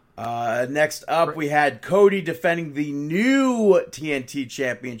 Yeah. Next up, we had Cody defending the new TNT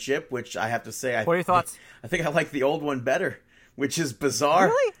Championship, which I have to say, what are your thoughts? I think I like the old one better, which is bizarre.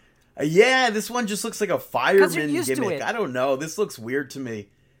 Really? Yeah, this one just looks like a fireman gimmick. I don't know. This looks weird to me.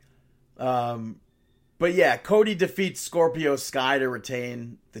 But yeah, Cody defeats Scorpio Sky to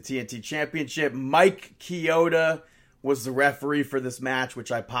retain the TNT Championship. Mike Chioda was the referee for this match,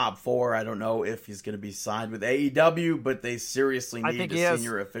 which I popped for. I don't know if he's going to be signed with AEW, but they seriously need a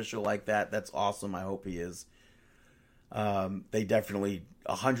senior official like that. That's awesome. I hope he is. They definitely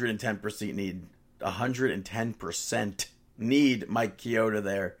 110% need Mike Chioda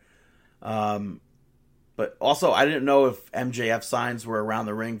there. But also, I didn't know if MJF signs were around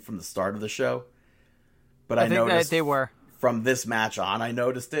the ring from the start of the show. But I noticed they were. From this match on, I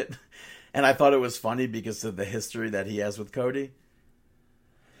noticed it. And I thought it was funny because of the history that he has with Cody.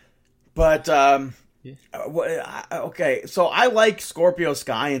 But, okay, so I like Scorpio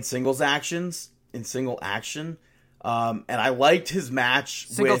Sky in single action. And I liked his match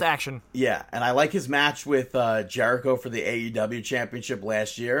Singles action. Yeah, and I like his match with Jericho for the AEW Championship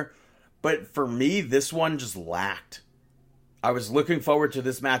last year. But for me, this one just lacked. I was looking forward to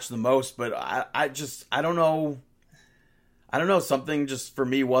this match the most, but I don't know. I don't know. Something just for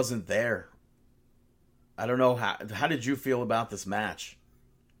me wasn't there. I don't know. How did you feel about this match?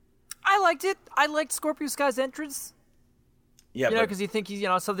 I liked it. I liked Scorpio Sky's entrance. Yeah, because you think he's,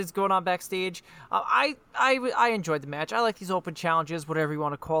 something's going on backstage. I enjoyed the match. I like these open challenges, whatever you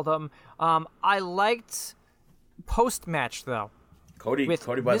want to call them. I liked post-match though. Cody, by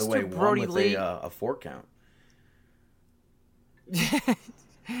the way, won with a 4 count.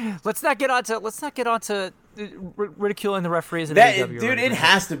 Let's not get onto ridiculing the referees in AEW. Dude, it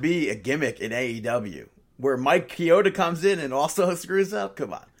has to be a gimmick in AEW where Mike Chioda comes in and also screws up.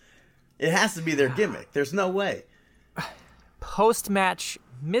 Come on, it has to be their gimmick. There's no way. Post-match,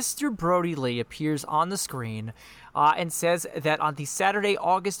 Mr. Brody Lee appears on the screen and says that on the Saturday,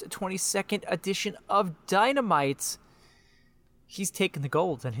 August 22nd edition of Dynamite, he's taken the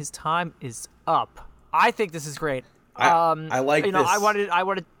gold and his time is up. I think this is great. I like this. I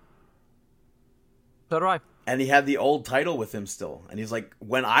wanted. So do I. And he had the old title with him still, and he's like,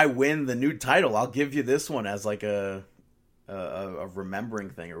 "When I win the new title, I'll give you this one as like a remembering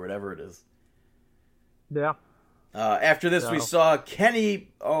thing or whatever it is." Yeah. After this, we saw Kenny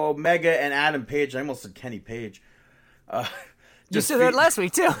Omega and Adam Page. I almost said Kenny Page. You said that last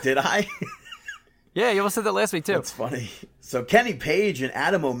week too. Did I? Yeah, you almost said that last week too. That's funny. So Kenny Page and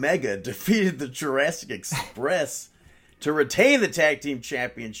Adam Omega defeated the Jurassic Express to retain the tag team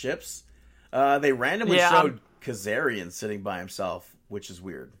championships. They randomly showed Kazarian sitting by himself, which is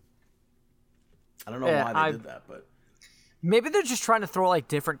weird. I don't know why they did that, but maybe they're just trying to throw like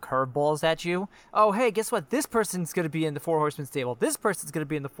different curveballs at you. Oh, hey, guess what? This person's going to be in the Four Horsemen stable. This person's going to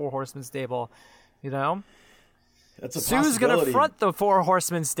be in the Four Horsemen stable. That's a Sue's going to front the Four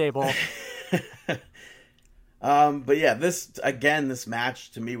Horsemen stable. But yeah, this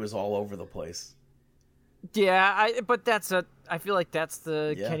match to me was all over the place. Yeah, I feel like that's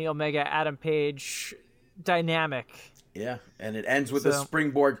the Kenny Omega Adam Page dynamic. Yeah, and it ends with a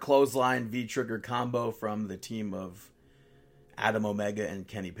springboard clothesline V-trigger combo from the team of Adam Omega and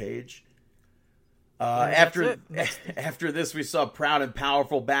Kenny Page. After this, we saw Proud and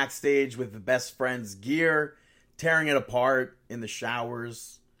Powerful backstage with the Best Friends gear, tearing it apart in the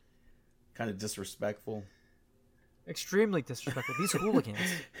showers. Kind of disrespectful. Extremely disrespectful. These hooligans.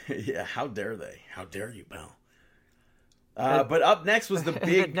 Yeah, how dare they? How dare you, pal? But up next was the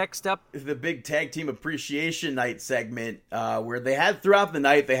big tag team appreciation night segment, where they had throughout the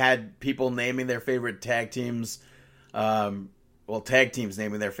night they had people naming their favorite tag teams. Tag teams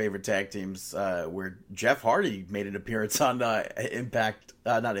naming their favorite tag teams. Where Jeff Hardy made an appearance on AEW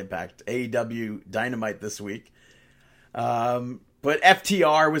Dynamite this week. But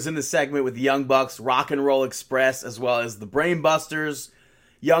FTR was in the segment with the Young Bucks, Rock and Roll Express, as well as the Brain Busters.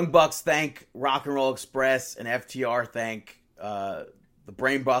 Young Bucks thank Rock and Roll Express, and FTR thank the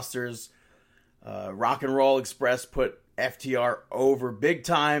Brain Busters. Rock and Roll Express put FTR over big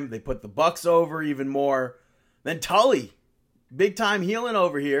time. They put the Bucks over even more. Then Tully, big time heeling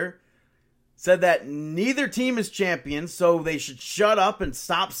over here, said that neither team is champions, so they should shut up and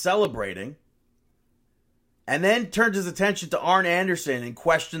stop celebrating. And then turned his attention to Arn Anderson and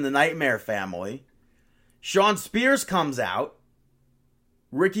questioned the Nightmare Family. Sean Spears comes out.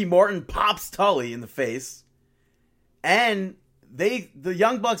 Ricky Morton pops Tully in the face. And the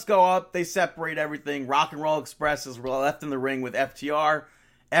Young Bucks go up. They separate everything. Rock and Roll Express is left in the ring with FTR.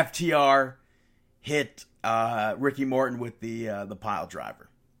 FTR hit Ricky Morton with the pile driver.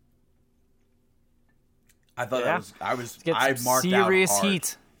 I thought I marked out serious hard.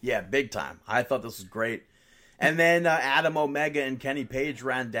 Heat. Yeah, big time. I thought this was great. And then Adam Omega and Kenny Page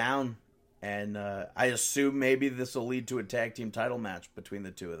ran down, and I assume maybe this will lead to a tag team title match between the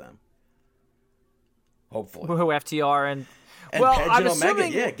two of them. Hopefully. Who, FTR and Page and Omega?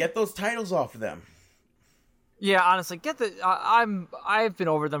 Yeah, get those titles off of them. Yeah, honestly, I've been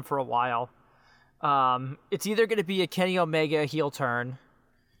over them for a while. It's either going to be a Kenny Omega heel turn,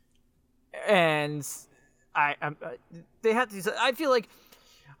 and they have to. I feel like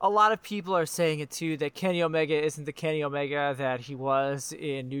a lot of people are saying it too, that Kenny Omega isn't the Kenny Omega that he was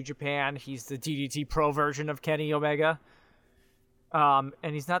in New Japan. He's the DDT Pro version of Kenny Omega. And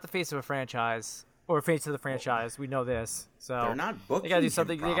he's not the face of a franchise, or face of the franchise. We know this. So they're not booking. They got to do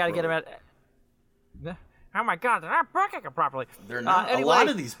something. They got to get him at. Oh my God, they're not booking him properly. They're not. Anyway, a lot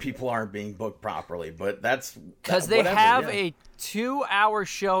of these people aren't being booked properly, but that's because they have a 2-hour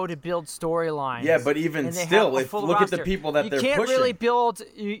show to build storylines. Yeah, but even still, look at the people that they're pushing. You can't really build.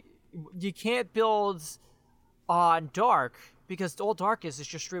 You can't build on Dark because all Dark is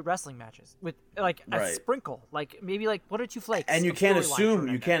just straight wrestling matches with like a sprinkle, like maybe like 1 or 2 flakes. And you can't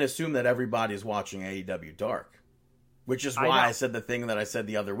assume that everybody's watching AEW Dark, which is why I said the thing that I said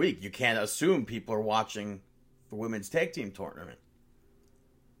the other week. You can't assume people are watching the women's tag team tournament.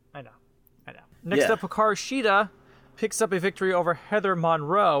 I know. Next up, Hikaru Shida picks up a victory over Heather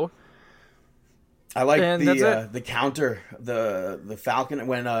Monroe. I like the counter, the Falcon,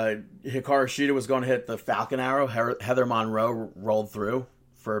 when Hikaru Shida was going to hit the Falcon Arrow, Heather Monroe rolled through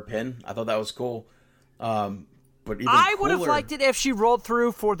for a pin. I thought that was cool. But even I would have liked it if she rolled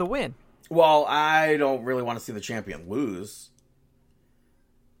through for the win. Well, I don't really want to see the champion lose.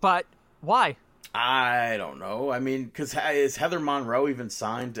 But why? I don't know. I mean, because is Heather Monroe even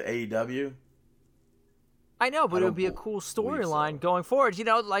signed to AEW? I know, but it would be a cool storyline going forward. You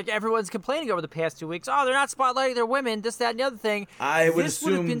know, like everyone's complaining over the past 2 weeks. Oh, they're not spotlighting their women, this, that, and the other thing. This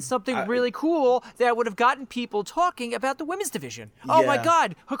would have been something really cool that would have gotten people talking about the women's division. Oh, my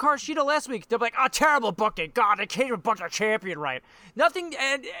God. Hikaru Shida last week, they're like, oh, terrible booking. God, they can't even book a champion right. Nothing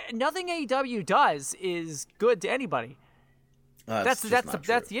AEW does is good to anybody. That's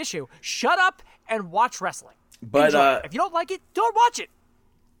the issue. Shut up and watch wrestling. But if you don't like it, don't watch it.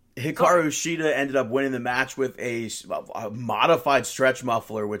 Hikaru Shida ended up winning the match with a modified stretch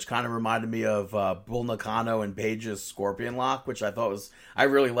muffler, which kind of reminded me of Bull Nakano and Paige's Scorpion Lock, which I thought was... I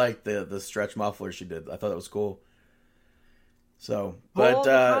really liked the stretch muffler she did. I thought that was cool. So, Bull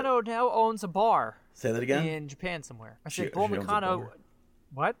Nakano now owns a bar. Say that again? In Japan somewhere. I said Bull Nakano...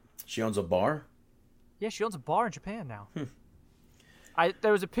 What? She owns a bar? Yeah, she owns a bar in Japan now.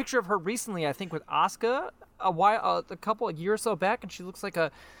 There was a picture of her recently, I think, with Asuka a year or so back, and she looks like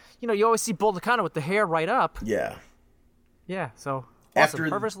a... You know, you always see Bull Nakano with the hair right up. Yeah. Yeah, so awesome.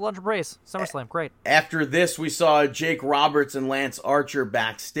 Her versus Lunch Brace. SummerSlam, great. After this, we saw Jake Roberts and Lance Archer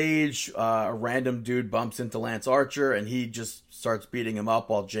backstage. A random dude bumps into Lance Archer, and he just starts beating him up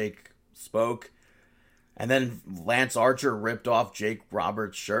while Jake spoke. And then Lance Archer ripped off Jake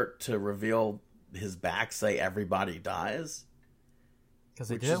Roberts' shirt to reveal his back, say everybody dies. Because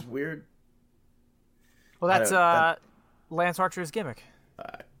they do. Which is weird. Well, that's Lance Archer's gimmick.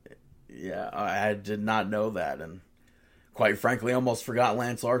 Yeah, I did not know that, and quite frankly, almost forgot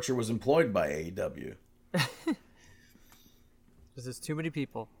Lance Archer was employed by AEW. Because there's too many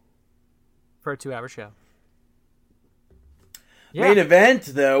people for a 2-hour show. Yeah. Main event,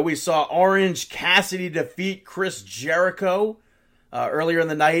 though, we saw Orange Cassidy defeat Chris Jericho. Earlier in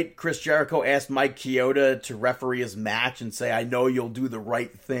the night, Chris Jericho asked Mike Chioda to referee his match and say, I know you'll do the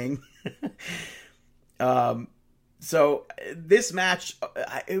right thing. So this match,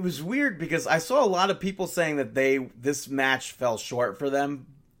 it was weird because I saw a lot of people saying that this match fell short for them.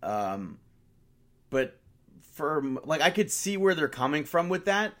 But I could see where they're coming from with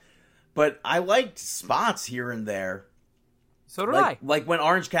that. But I liked spots here and there. So did I. Like when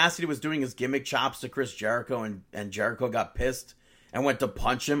Orange Cassidy was doing his gimmick chops to Chris Jericho and Jericho got pissed and went to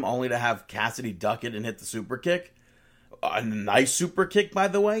punch him only to have Cassidy duck it and hit the super kick. A nice super kick, by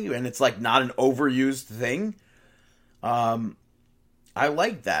the way. And it's like not an overused thing. I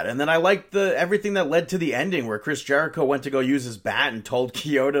liked that. And then I liked everything that led to the ending where Chris Jericho went to go use his bat and told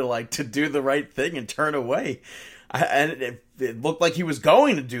Chioda to do the right thing and turn away. And it looked like he was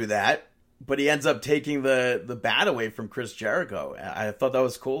going to do that, but he ends up taking the bat away from Chris Jericho. I thought that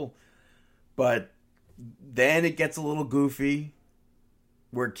was cool. But then it gets a little goofy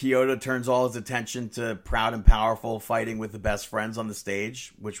where Chioda turns all his attention to Proud and Powerful fighting with the best friends on the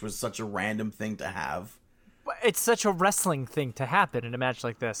stage, which was such a random thing to have. It's such a wrestling thing to happen in a match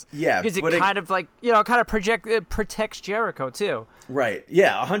like this. Yeah. Because it protects Jericho, too. Right.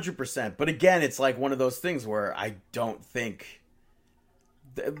 Yeah, 100%. But again, it's like one of those things where I don't think...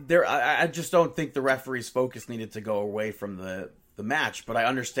 I just don't think the referee's focus needed to go away from the match. But I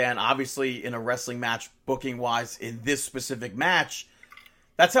understand, obviously, in a wrestling match, booking-wise, in this specific match,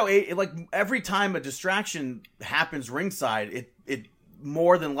 that's how... every time a distraction happens ringside, it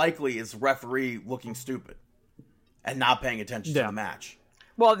more than likely is referee looking stupid. And not paying attention to the match.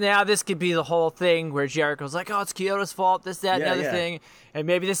 Well, now this could be the whole thing where Jericho's like, oh, it's Chioda's fault, this, that, and the other thing. And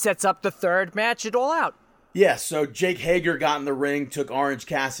maybe this sets up the third match at All Out. Yeah, so Jake Hager got in the ring, took Orange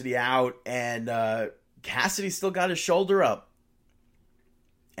Cassidy out, and Cassidy still got his shoulder up.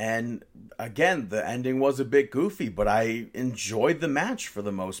 And again, the ending was a bit goofy, but I enjoyed the match for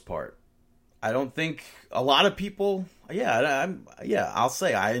the most part. I don't think a lot of people... I'll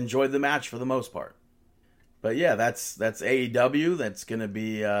say I enjoyed the match for the most part. But yeah, that's AEW. That's going to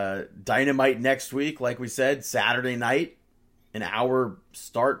be Dynamite next week, like we said, Saturday night, an hour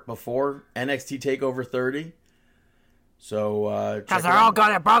start before NXT TakeOver 30. So, because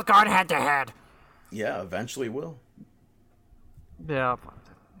they're both going head to head. Yeah, eventually will. Yeah.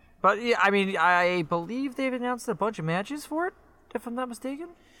 But, yeah, I mean, I believe they've announced a bunch of matches for it, if I'm not mistaken.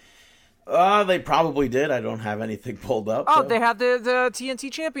 They probably did. I don't have anything pulled up. Oh, though. they have the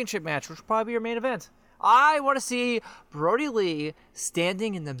TNT Championship match, which will probably be your main event. I want to see Brody Lee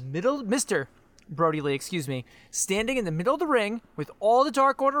standing in the middle, Mr. Brody Lee, standing in the middle of the ring with all the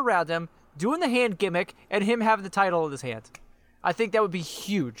Dark Order around him, doing the hand gimmick, and him having the title in his hand. I think that would be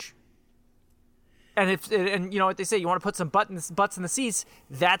huge. And you know what they say, you want to put some butts in the seats,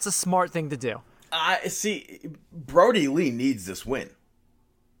 that's a smart thing to do. See, Brody Lee needs this win.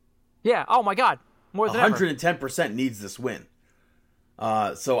 Yeah, oh my God. More than 110% needs this win.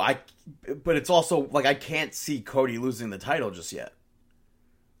 But it's also, like, I can't see Cody losing the title just yet.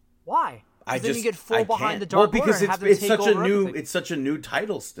 Why? Then you get full behind the Dark Order because and have them take over everything. It's such a new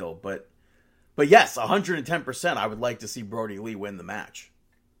title still, but yes, 110%. I would like to see Brody Lee win the match.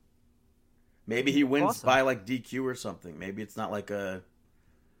 Maybe he wins by like DQ or something. Maybe it's not like a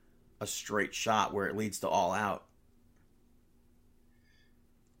straight shot where it leads to All Out.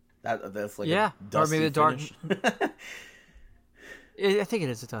 That's like a dusty or maybe the finish. I think it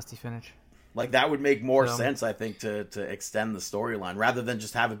is a dusty finish. Like, that would make more sense, I think, to extend the storyline rather than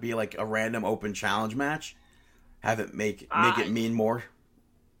just have it be like a random open challenge match. Have it make it mean more.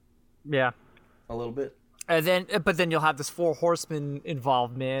 Yeah, a little bit. But then you'll have this 4 Horsemen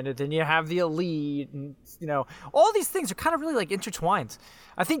involvement, and then you have the Elite, and all these things are kind of really like intertwined.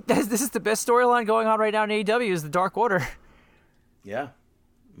 I think this is the best storyline going on right now in AEW is the Dark Order. Yeah,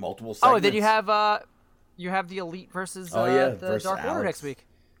 multiple segments. Oh, and then you have the Elite versus the Dark Order next week.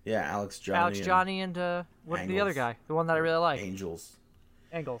 Yeah, Alex, Johnny, and what's the other guy? The one that I really like. Angels.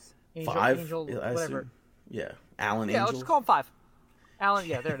 Angel, 5? Whatever. Yeah, Alan Yeah, Angels. let's just call him 5. Alan,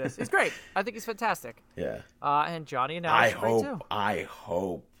 yeah, there it is. He's great. I think he's fantastic. Yeah. And Johnny and Alex are great too. I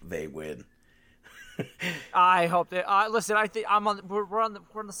hope they win. I hope they. Listen, I think we're on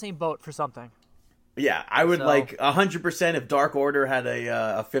the same boat for something. Yeah, I would like 100% if Dark Order had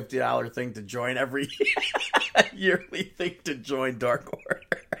a $50 thing to join every yearly thing to join Dark Order.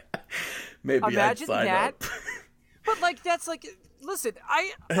 Maybe imagine I'd sign that. up. But like that's like, listen,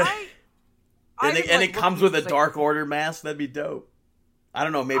 and it comes with a Dark Order mask. That'd be dope. I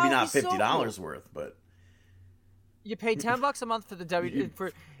don't know, maybe not $50 worth, but you pay $10 a month for the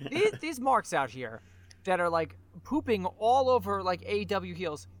for these marks out here that are like pooping all over like AEW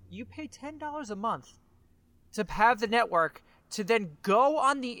heels. You pay $10 a month to have the network to then go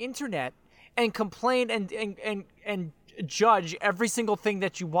on the internet and complain and judge every single thing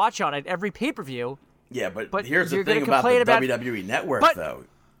that you watch on it, every pay-per-view. Yeah, but here's the thing about the WWE Network, though.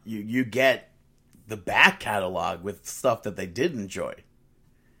 You get the back catalog with stuff that they did enjoy.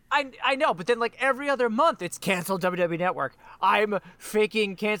 I know, but then like every other month, it's canceled WWE Network. I'm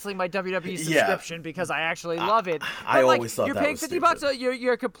faking canceling my WWE subscription because I actually love it. I always thought you're that paying was $50. stupid.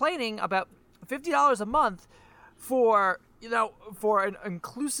 You're complaining about $50 a month for an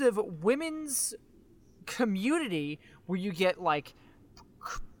inclusive women's community where you get like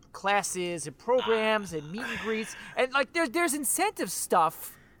classes and programs and meet and greets and like there's incentive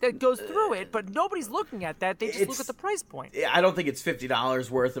stuff that goes through it, but nobody's looking at that. They just look at the price point. I don't think it's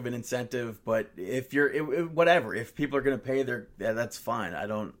 $50 worth of an incentive, but if whatever, if people are going to pay that's fine.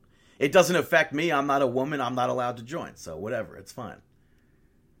 It doesn't affect me. I'm not a woman. I'm not allowed to join. So whatever, it's fine.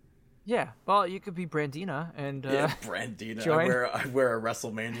 Yeah, well, you could be Brandina and Brandina. Join. I wear a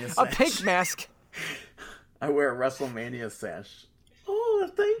WrestleMania sash. A pink mask. I wear a WrestleMania sash. Oh,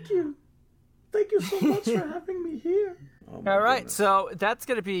 thank you. Thank you so much for having me here. Oh, all right, goodness. so that's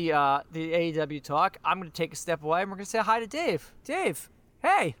going to be the AEW talk. I'm going to take a step away, and we're going to say hi to Dave. Dave,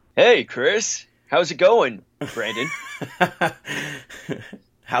 hey. Hey, Chris. How's it going, Brandon?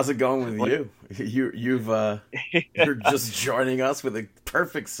 How's it going with you? You're just joining us with a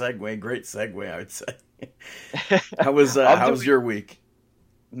perfect segue, great segue, I would say. How was your week?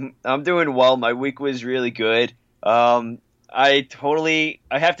 I'm doing well. My week was really good. I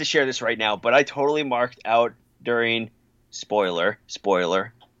have to share this right now, but I totally marked out during spoiler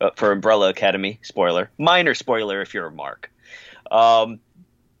for Umbrella Academy, minor spoiler if you're a mark.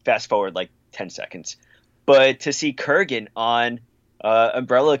 Fast forward like 10 seconds. But to see Kurgan on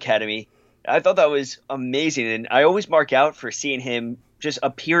Umbrella Academy, I thought that was amazing. And I always mark out for seeing him just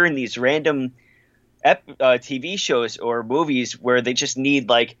appear in these random TV shows or movies where they just need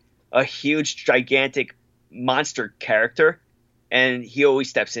like a huge, gigantic monster character. And he always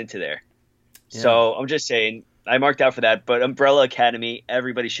steps into there. Yeah. So I'm just saying, I marked out for that. But Umbrella Academy,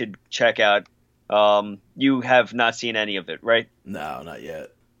 everybody should check out. You have not seen any of it, right? No, not yet.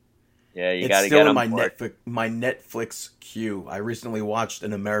 Yeah, you got to get on my Netflix queue. I recently watched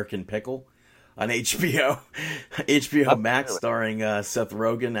An American Pickle. on HBO. HBO Max, starring Seth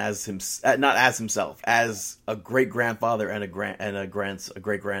Rogen as not as himself, as a great grandfather and a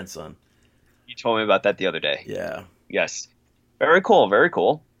great grandson. You told me about that the other day. Yeah. Yes. Very cool. Very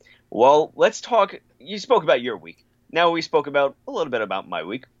cool. Well, let's talk. You spoke about your week. Now we spoke about a little bit about my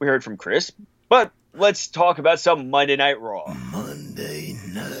week. We heard from Chris, but let's talk about some Monday Night Raw. Monday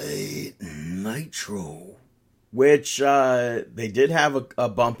Night Nitro. Which they did have a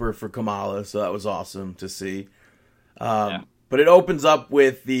bumper for Kamala, so that was awesome to see. But it opens up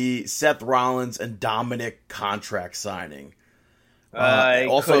with the Seth Rollins and Dominik contract signing.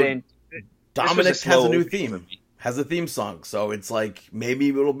 Also, Dominik has a new theme, has a theme song, so it's like maybe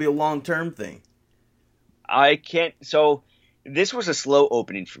it'll be a long-term thing. So this was a slow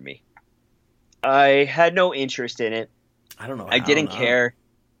opening for me. I had no interest in it. I don't know. I didn't care.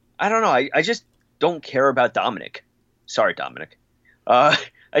 I don't know. I just don't care about Dominik. Sorry, Dominik. I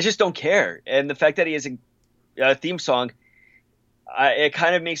just don't care. And the fact that he has a theme song, it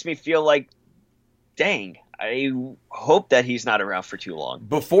kind of makes me feel like, dang, I hope that he's not around for too long.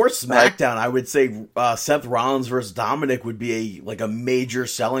 Before SmackDown, I would say Seth Rollins versus Dominik would be a major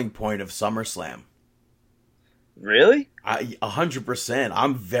selling point of SummerSlam. Really? 100%.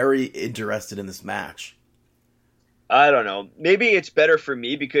 I'm very interested in this match. I don't know. Maybe it's better for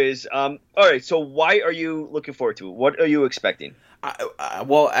me because, all right, so why are you looking forward to it? What are you expecting?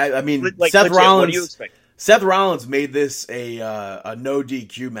 I mean, like, Seth Rollins. What do you expect? Seth Rollins made this a no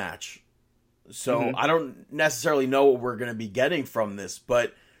DQ match, so I don't necessarily know what we're going to be getting from this,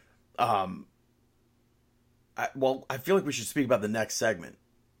 but I feel like we should speak about the next segment.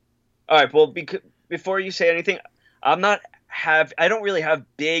 All right. Well, before you say anything, I don't really have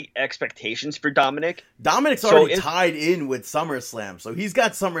big expectations for Dominik. Dominik's already tied in with SummerSlam, so he's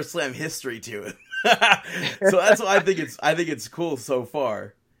got SummerSlam history to it. So that's why I think it's cool so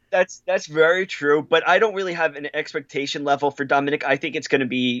far. That's very true, but I don't really have an expectation level for Dominik. I think it's going to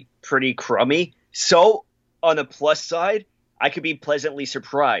be pretty crummy. So on the plus side, I could be pleasantly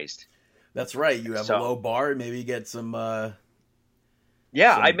surprised. That's right. You have a low bar, maybe get some.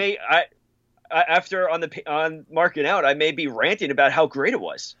 After on Markin Out, I may be ranting about how great it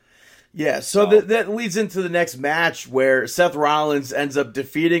was. Yeah, so that leads into the next match where Seth Rollins ends up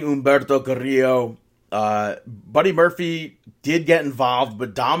defeating Humberto Carrillo. Buddy Murphy did get involved,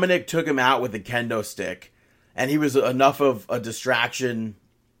 but Dominik took him out with a kendo stick, and he was enough of a distraction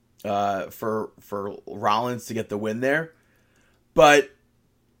for Rollins to get the win there. But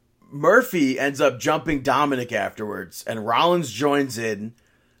Murphy ends up jumping Dominik afterwards, and Rollins joins in.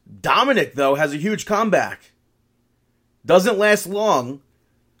 Dominik, though, has a huge comeback. Doesn't last long.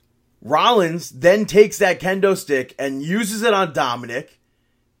 Rollins then takes that kendo stick and uses it on Dominik.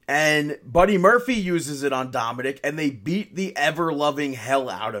 And Buddy Murphy uses it on Dominik. And they beat the ever-loving hell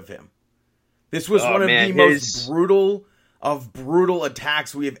out of him. This was one of the most brutal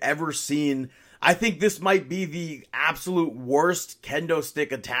attacks we have ever seen. I think this might be the absolute worst kendo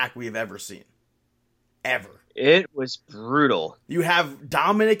stick attack we have ever seen. Ever. It was brutal. You have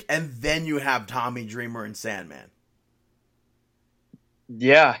Dominik, and then you have Tommy Dreamer and Sandman.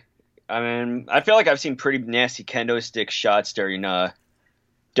 Yeah. I mean, I feel like I've seen pretty nasty kendo stick shots during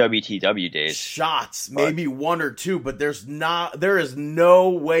WTW days. Shots, maybe one or two, but there is no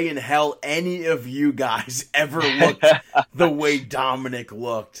way in hell any of you guys ever looked the way Dominik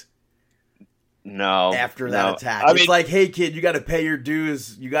looked. No. After that attack. It's like, hey kid, you got to pay your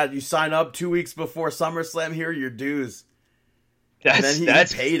dues. You sign up 2 weeks before SummerSlam, here are your dues. That's he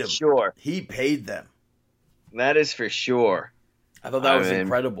paid them. Sure. He paid them. That is for sure. I thought that was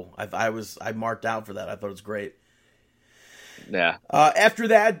incredible. I marked out for that. I thought it was great. Yeah. After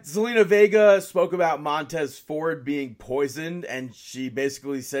that, Zelina Vega spoke about Montez Ford being poisoned, and she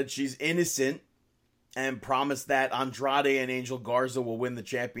basically said she's innocent and promised that Andrade and Angel Garza will win the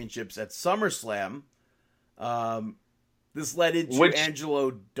championships at SummerSlam. This led into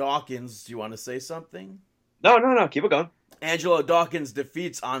Angelo Dawkins. Do you want to say something? No. Keep it going. Angelo Dawkins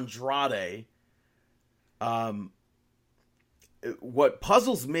defeats Andrade. What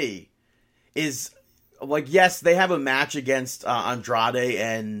puzzles me is, yes, they have a match against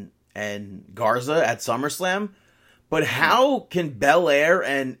Andrade and Garza at SummerSlam, but how can Belair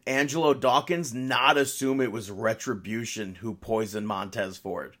and Angelo Dawkins not assume it was Retribution who poisoned Montez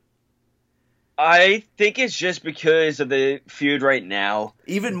Ford? I think it's just because of the feud right now.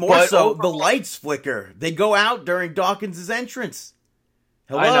 Even more so, the lights flicker. They go out during Dawkins' entrance.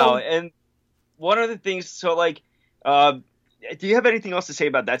 Hello? I know, and one of the things, do you have anything else to say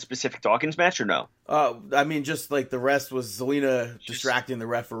about that specific Dawkins match or no? I mean, just the rest was Zelina distracting the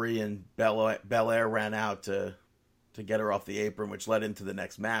referee, and Belair ran out to get her off the apron, which led into the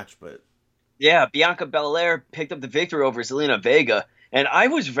next match. But Yeah, Bianca Belair picked up the victory over Zelina Vega, and I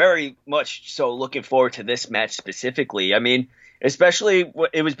was very much so looking forward to this match specifically. I mean, especially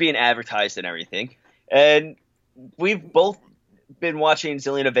it was being advertised and everything, and we've both been watching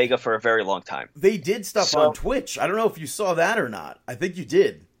Zelina Vega for a very long time. They did stuff on Twitch. I don't know if you saw that or not. I think you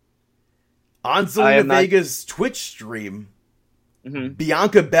did. On Zelina Vega's Twitch stream,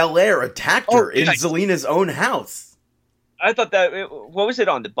 Bianca Belair attacked her in Zelina's own house. I thought what was it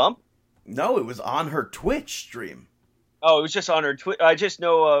on, the bump? No, it was on her Twitch stream. Oh, it was just on her Twitch. I just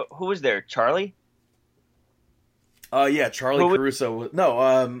know, who was there? Charlie? Yeah, Charlie Caruso. It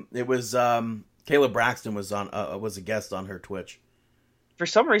was, Kayla Braxton was a guest on her Twitch. For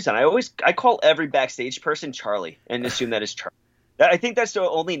some reason, I call every backstage person Charlie and assume that is Charlie. I think that's the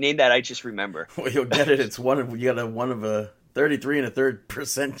only name that I just remember. Well, you'll get it. It's you got a 33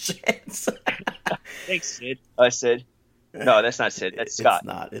 1/3% chance. Thanks, Sid. Sid. No, that's not Sid. That's Scott. It's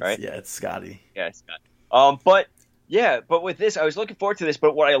not. Right? Yeah, it's Scotty. Yeah, it's Scott. But with this, I was looking forward to this.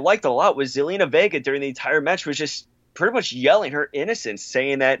 But what I liked a lot was Zelina Vega during the entire match was just pretty much yelling her innocence,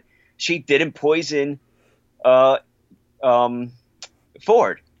 saying that she didn't poison Ford.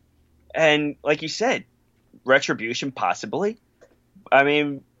 And like you said, Retribution possibly. I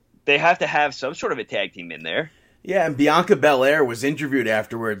mean, they have to have some sort of a tag team in there. Yeah, and Bianca Belair was interviewed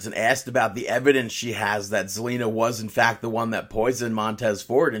afterwards and asked about the evidence she has that Zelina was in fact the one that poisoned Montez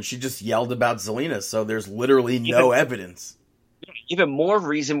Ford, and she just yelled about Zelina, so there's literally no evidence. Even more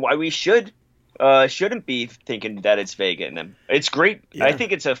reason why we shouldn't be thinking that it's Vega in them. It's great. Yeah. I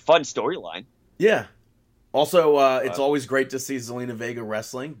think it's a fun storyline. Yeah. Also, it's always great to see Zelina Vega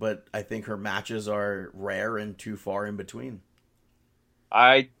wrestling, but I think her matches are rare and too far in between.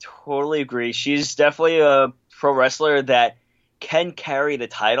 I totally agree. She's definitely a pro wrestler that can carry the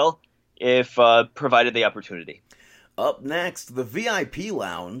title if provided the opportunity. Up next, the VIP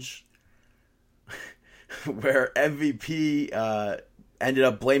lounge, where MVP ended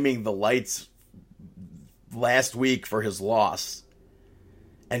up blaming the lights last week for his loss.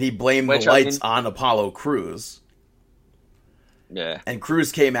 And he blamed the lights on Apollo Crews. Yeah. And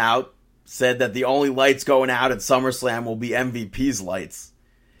Crews came out, said that the only lights going out at SummerSlam will be MVP's lights.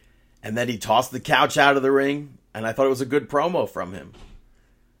 And then he tossed the couch out of the ring, and I thought it was a good promo from him.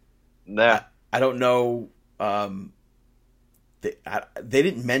 Yeah. I don't know. They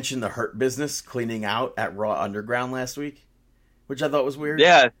didn't mention the Hurt Business cleaning out at Raw Underground last week, which I thought was weird.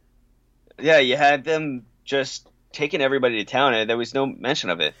 Yeah. Yeah, you had them just taking everybody to town, and there was no mention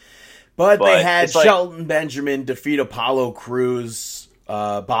of it. But they had Shelton Benjamin defeat Apollo Crews.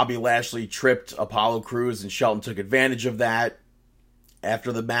 Bobby Lashley tripped Apollo Crews, and Shelton took advantage of that.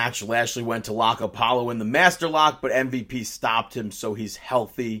 After the match, Lashley went to lock Apollo in the Master Lock, but MVP stopped him, so he's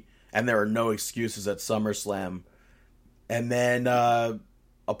healthy, and there are no excuses at SummerSlam. And then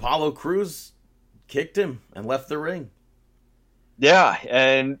Apollo Crews kicked him and left the ring. Yeah,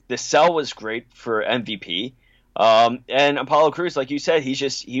 and the sell was great for MVP. And Apollo Crews, like you said,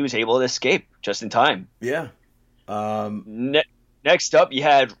 he was able to escape just in time. Yeah. Next up, you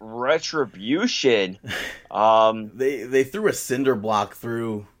had Retribution. They threw a cinder block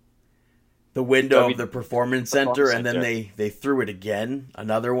through the window of the Performance Center, and then they threw it again.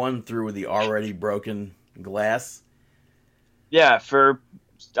 Another one through the already broken glass. Yeah,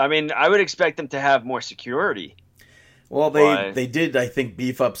 I would expect them to have more security. Well, they did, I think,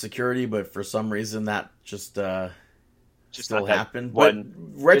 beef up security, but for some reason that just still happened. But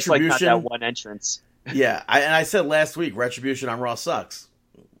Retribution, just like not that one entrance. Yeah, I said last week, Retribution on Raw sucks.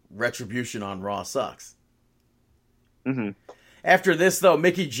 Retribution on Raw sucks. Mm-hmm. After this, though,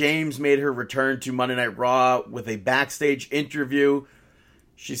 Mickie James made her return to Monday Night Raw with a backstage interview.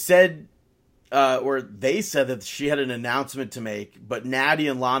 She said, or they said that she had an announcement to make, but Natty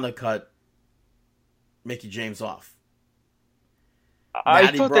and Lana cut Mickie James off.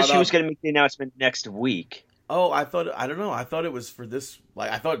 I thought that she was going to make the announcement next week. Oh, I don't know. I thought it was for this.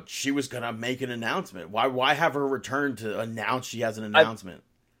 Like, I thought she was going to make an announcement. Why have her return to announce she has an announcement?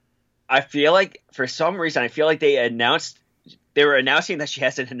 I feel like, for some reason, they were announcing that she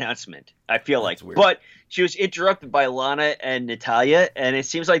has an announcement. I feel like. Weird. But she was interrupted by Lana and Natalya, and it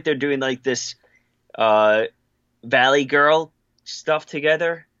seems like they're doing like this Valley Girl stuff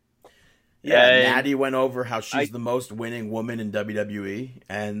together. Yeah, and Natty went over how she's the most winning woman in WWE,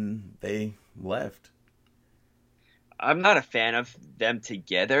 and they left. I'm not a fan of them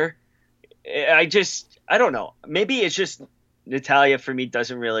together. I don't know. Maybe it's just Natalya for me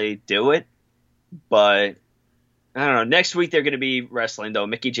doesn't really do it, but I don't know. Next week they're going to be wrestling though,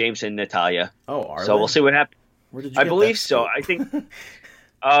 Mickie James and Natalya. Oh, are so they? We'll see what happens. Where did you I believe so. I think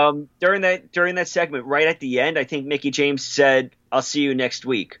during that segment, right at the end, I think Mickie James said, "I'll see you next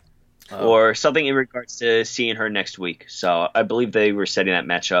week." or something in regards to seeing her next week. So I believe they were setting that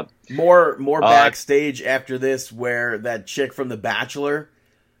match up. More backstage after this, where that chick from The Bachelor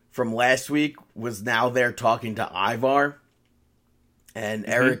from last week was now there talking to Ivar. And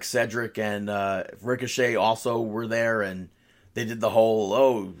Eric, Cedric, and Ricochet also were there, and they did the whole,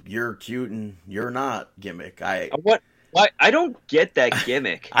 oh, you're cute and you're not gimmick. Why? I don't get that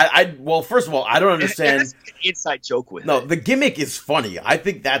gimmick. Well, first of all, I don't understand. That's an inside joke with it. No, the gimmick is funny. I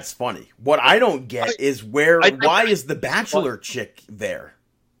think that's funny. What I don't get is why is the Bachelor chick there?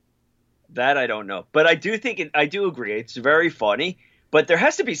 That I don't know. But I do agree. It's very funny, but there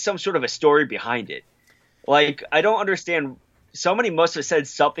has to be some sort of a story behind it. Like, I don't understand. Somebody must have said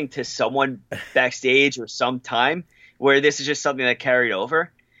something to someone backstage or sometime where this is just something that carried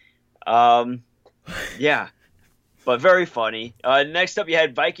over. Yeah. But very funny. Next up, you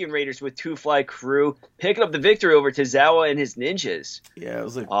had Viking Raiders with Two Fly Crew picking up the victory over Tozawa and his ninjas. Yeah, it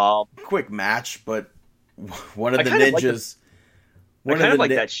was a quick match, but one of the ninjas. I kind of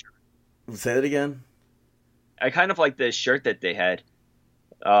like that shirt. Say that again. I kind of like the shirt that they had.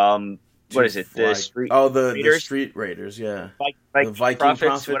 What is it? The Street the Street Raiders, yeah. The Viking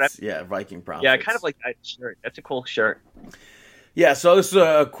Profits? Whatever. Yeah, Viking Profits. Yeah, I kind of like that shirt. That's a cool shirt. Yeah, so this is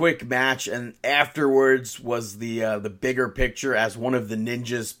a quick match, and afterwards was the bigger picture as one of the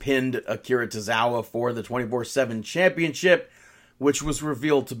ninjas pinned Akira Tozawa for the 24/7 championship, which was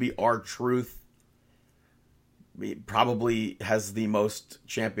revealed to be R-Truth. He probably has the most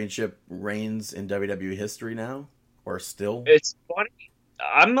championship reigns in WWE history now, or still. It's funny.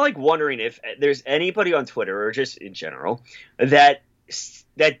 I'm like wondering if there's anybody on Twitter or just in general that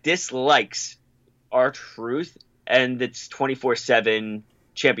dislikes R-Truth and its 24/7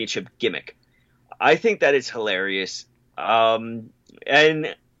 championship gimmick. I think that is hilarious. And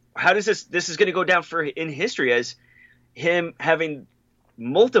how does this is going to go down in history as him having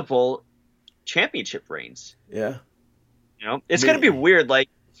multiple championship reigns. Yeah. You know, it's going to be weird. Like,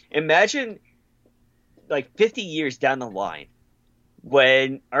 imagine like 50 years down the line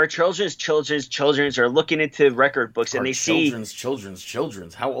when our children's are looking into record books and they see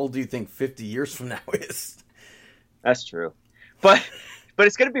children's. How old do you think 50 years from now is? That's true. But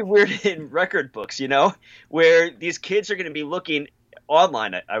it's going to be weird in record books, you know, where these kids are going to be looking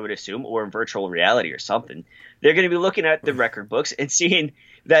online, I would assume, or in virtual reality or something. They're going to be looking at the record books and seeing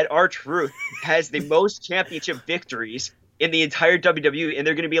that R-Truth has the most championship victories in the entire WWE, and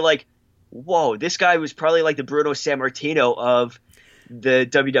they're going to be like, whoa, this guy was probably like the Bruno Sammartino of the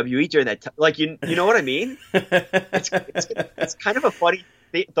WWE during that time. Like, you know what I mean? It's kind of a funny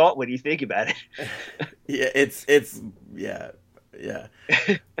thought when you think about it. Yeah.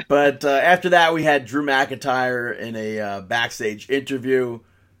 But after that, we had Drew McIntyre in a backstage interview.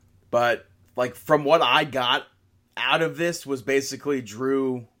 But like from what I got out of this was basically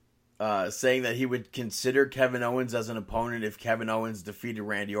Drew saying that he would consider Kevin Owens as an opponent if Kevin Owens defeated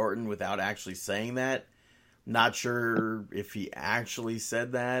Randy Orton without actually saying that. Not sure if he actually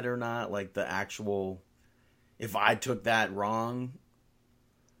said that or not. Like the actual, if I took that wrong.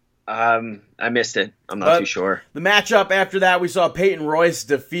 I missed it. I'm not too sure. The matchup after that, we saw Peyton Royce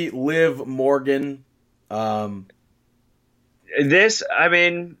defeat Liv Morgan. This, I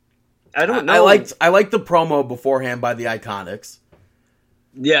mean, I don't know. I liked the promo beforehand by the Iconics.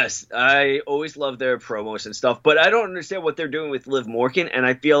 Yes, I always love their promos and stuff, but I don't understand what they're doing with Liv Morgan, and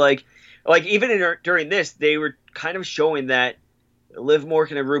I feel like even during this, they were kind of showing that Liv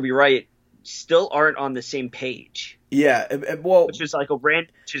Morgan and Ruby Riott still aren't on the same page. Yeah, well, which is like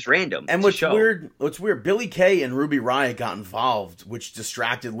random. And what's weird, Billie Kay and Ruby Riott got involved, which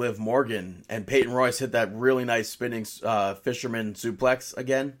distracted Liv Morgan, and Peyton Royce hit that really nice spinning fisherman suplex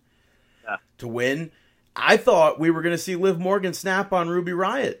again to win. I thought we were going to see Liv Morgan snap on Ruby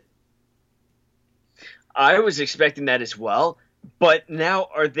Riott. I was expecting that as well, but now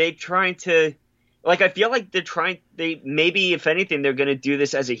are they trying to? Like, I feel like maybe if anything they're going to do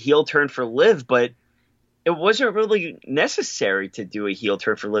this as a heel turn for Liv, but it wasn't really necessary to do a heel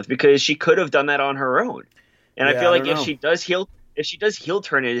turn for Liv because she could have done that on her own. And I feel like if she does heel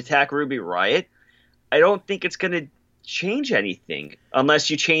turn and attack Ruby Riott, I don't think it's going to change anything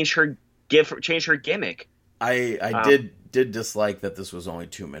unless you change her gimmick. I did dislike that this was only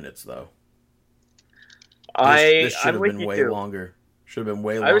 2 minutes though. This should have been way longer. Should have been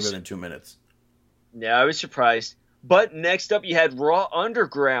way longer than 2 minutes. Yeah, I was surprised. But next up, you had Raw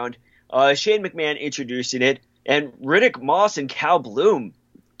Underground. Shane McMahon introducing it, and Riddick Moss and Cal Bloom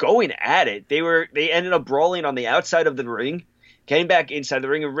going at it. They ended up brawling on the outside of the ring, came back inside the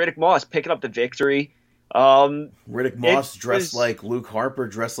ring, and Riddick Moss picking up the victory. Riddick Moss dressed like Luke Harper,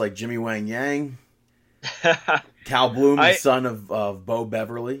 dressed like Jimmy Wang Yang. Cal Bloom, the son of Bo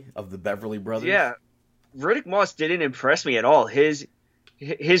Beverly of the Beverly Brothers. Yeah, Riddick Moss didn't impress me at all. His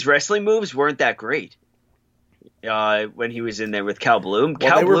wrestling moves weren't that great when he was in there with Cal Bloom. Well,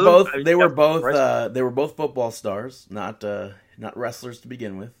 Cal they were both football stars, not wrestlers to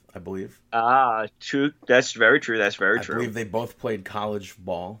begin with, I believe. True. That's very true. I believe they both played college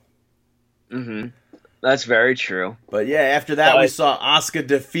ball. Mm-hmm. That's very true. But yeah, after that we saw Asuka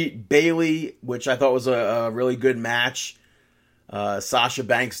defeat Bayley, which I thought was a really good match. Sasha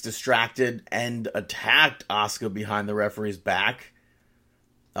Banks distracted and attacked Asuka behind the referee's back.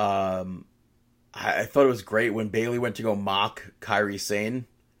 I thought it was great when Bayley went to go mock Kairi Sane.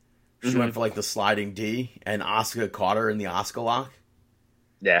 She went for like the sliding D, and Asuka caught her in the Asuka lock.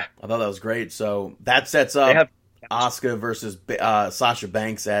 Yeah. I thought that was great. So that sets up Asuka versus Sasha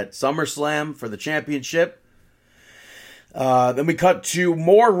Banks at SummerSlam for the championship. Then we cut to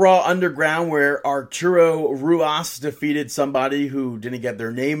more Raw Underground where Arturo Ruas defeated somebody who didn't get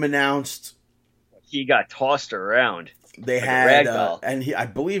their name announced. He got tossed around. They had, I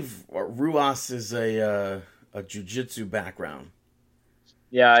believe Ruas is a jiu-jitsu background.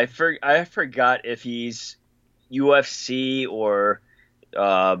 Yeah, I forgot if he's UFC or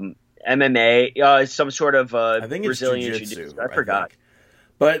MMA, some sort of I think it's Brazilian jiu-jitsu. I forgot.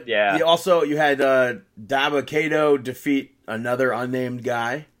 But yeah, you had Daba Kato defeat another unnamed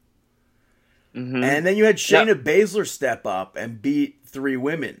guy. Mm-hmm. And then you had Shayna Baszler step up and beat 3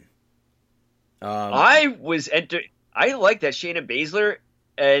 women. I like that Shayna Baszler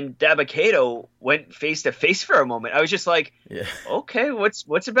and Daba Kato went face to face for a moment. I was just like, okay,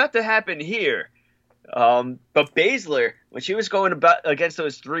 what's about to happen here? But Baszler, when she was going against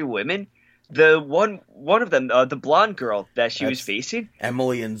those 3 women, the one of them, the blonde girl that she was facing,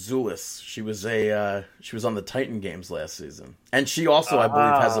 Emily Anzulis. She was on the Titan Games last season, and she also, I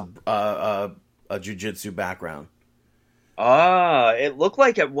believe, has a jiu-jitsu background. It looked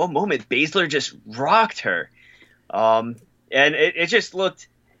like at one moment Baszler just rocked her, and it just looked.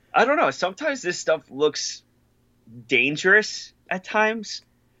 I don't know. Sometimes this stuff looks dangerous at times,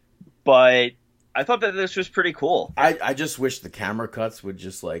 but I thought that this was pretty cool. I just wish the camera cuts would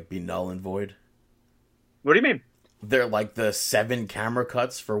just like be null and void. What do you mean? They're like the 7 camera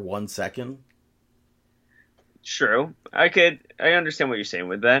cuts for 1 second. True. I understand what you're saying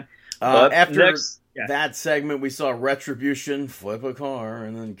with that. After that segment, we saw Retribution flip a car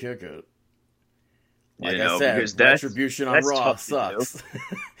and then kick it. Like I said, Retribution on Raw sucks.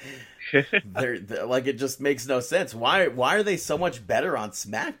 they're, like, it just makes no sense. Why are they so much better on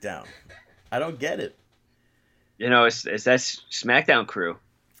SmackDown? I don't get it. It's that SmackDown crew.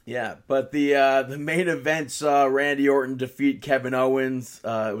 Yeah, but the main event saw Randy Orton defeat Kevin Owens.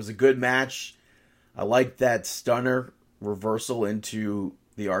 It was a good match. I liked that stunner reversal into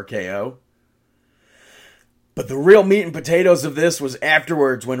the RKO. But the real meat and potatoes of this was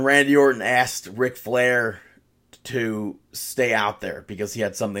afterwards when Randy Orton asked Ric Flair to stay out there because he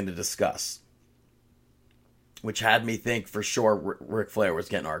had something to discuss. Which had me think for sure Ric Flair was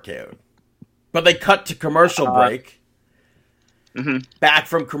getting RKO'd. But they cut to commercial break. Mm-hmm. Back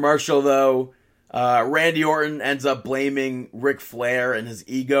from commercial, though, Randy Orton ends up blaming Ric Flair and his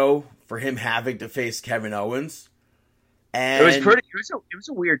ego for him having to face Kevin Owens. And it was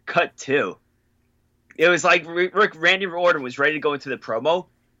a weird cut, too. It was like Randy Orton was ready to go into the promo,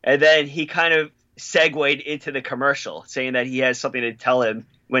 and then he kind of segued into the commercial, saying that he has something to tell him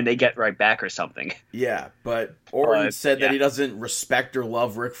when they get right back or something. Yeah, but Orton said that he doesn't respect or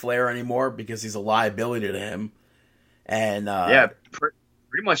love Ric Flair anymore because he's a liability to him. And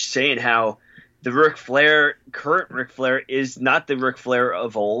pretty much saying how the current Ric Flair is not the Ric Flair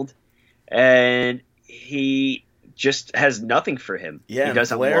of old, and he just has nothing for him. Yeah, he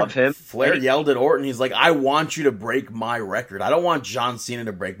doesn't love him. Flair yelled at Orton. He's like, I want you to break my record. I don't want John Cena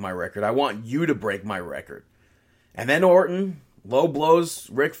to break my record. I want you to break my record. And then Orton low blows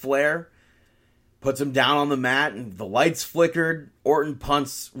Ric Flair, puts him down on the mat, and the lights flickered. Orton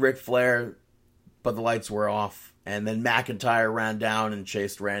punts Ric Flair, but the lights were off. And then McIntyre ran down and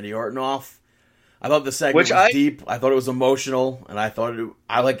chased Randy Orton off. I thought the segment was deep. I thought it was emotional, and I thought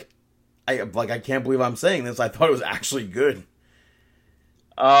I can't believe I'm saying this. I thought it was actually good.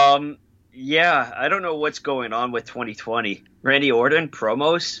 Yeah, I don't know what's going on with 2020. Randy Orton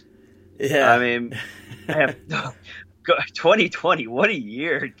promos. Yeah, I mean, 2020. What a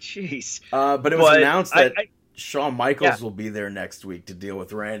year, jeez. But it was announced that Shawn Michaels will be there next week to deal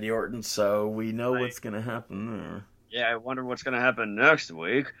with Randy Orton, so we know what's going to happen there. Yeah, I wonder what's going to happen next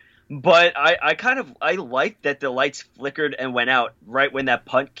week. But I liked that the lights flickered and went out right when that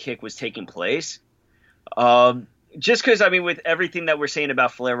punt kick was taking place. Just because, I mean, with everything that we're saying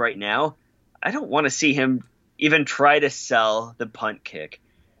about Flair right now, I don't want to see him even try to sell the punt kick.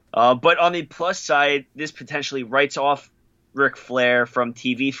 But on the plus side, this potentially writes off Ric Flair from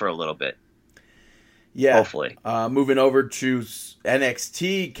TV for a little bit. Yeah. Hopefully. Moving over to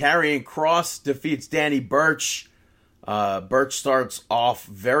NXT, Karrion Kross defeats Danny Burch. Burch starts off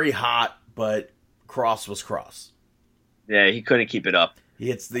very hot, but Kross was Kross. Yeah, he couldn't keep it up. He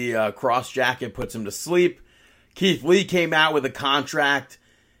hits the Kross jacket, puts him to sleep. Keith Lee came out with a contract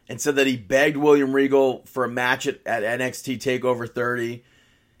and said that he begged William Regal for a match at NXT TakeOver 30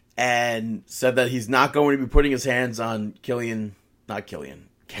 and said that he's not going to be putting his hands on Karrion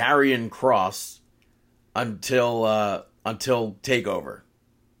Kross until TakeOver.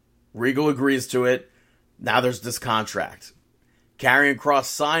 Regal agrees to it. Now there's this contract. Karrion Kross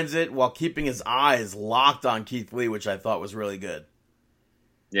signs it while keeping his eyes locked on Keith Lee, which I thought was really good.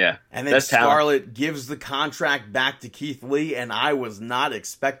 Yeah. And then Scarlett gives the contract back to Keith Lee, and I was not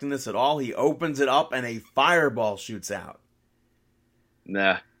expecting this at all. He opens it up, and a fireball shoots out.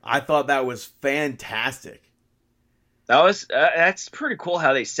 Nah. I thought that was fantastic. That's pretty cool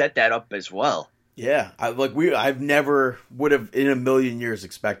how they set that up as well. Yeah, I've never would have in a million years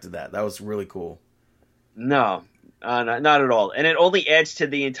expected that. That was really cool. No, not at all. And it only adds to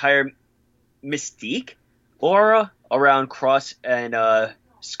the entire mystique aura around Kross and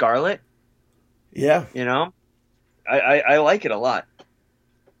Scarlett. Yeah. You know? I like it a lot.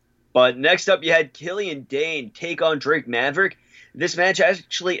 But next up, you had Killian Dane take on Drake Maverick. This match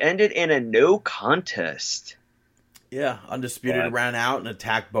actually ended in a no contest. Yeah, Undisputed ran out and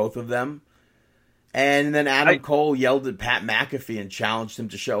attacked both of them. And then Adam Cole yelled at Pat McAfee and challenged him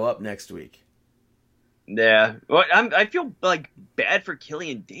to show up next week. Yeah, well, I feel like bad for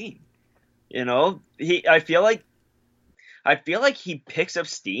Killian Dane. You know, I feel like he picks up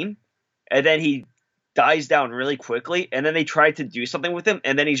steam, and then he dies down really quickly, and then they try to do something with him,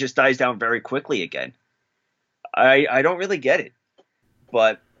 and then he just dies down very quickly again. I don't really get it.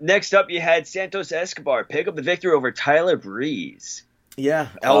 But next up, you had Santos Escobar pick up the victory over Tyler Breeze. Yeah,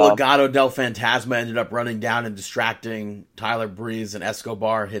 El Legado del Fantasma ended up running down and distracting Tyler Breeze, and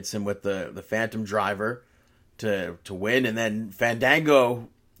Escobar hits him with the Phantom Driver to win. And then Fandango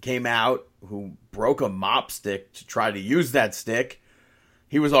came out, who broke a mop stick to try to use that stick.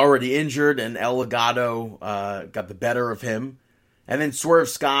 He was already injured, and El Legado got the better of him. And then Swerve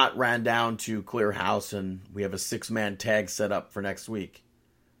Scott ran down to clear house, and we have a 6-man tag set up for next week.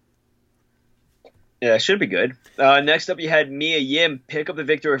 Yeah, it should be good. Next up, you had Mia Yim pick up the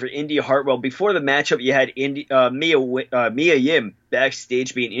victory over Indy Hartwell. Before the matchup, you had Mia Yim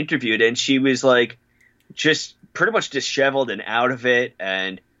backstage being interviewed, and she was like just pretty much disheveled and out of it,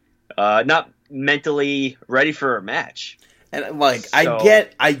 and not mentally ready for a match. And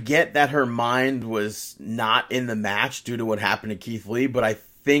I get that her mind was not in the match due to what happened to Keith Lee, but I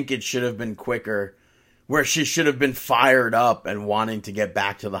think it should have been quicker, where she should have been fired up and wanting to get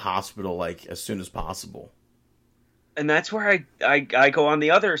back to the hospital as soon as possible. And that's where I go on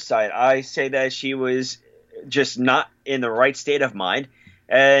the other side. I say that she was just not in the right state of mind,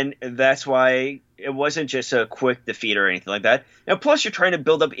 and that's why it wasn't just a quick defeat or anything like that. And plus, you're trying to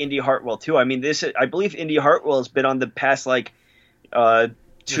build up Indy Hartwell too. I mean, I believe Indy Hartwell has been on the past two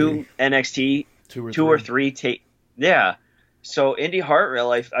NXT, two or three. Yeah. So Indy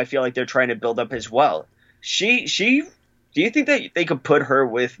Hartwell, I feel like they're trying to build up as well. Do you think that they could put her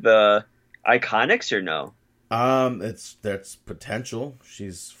with the Iconics or no? That's potential.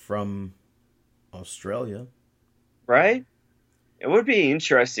 She's from Australia, right? It would be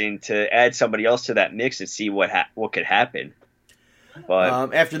interesting to add somebody else to that mix and see what could happen.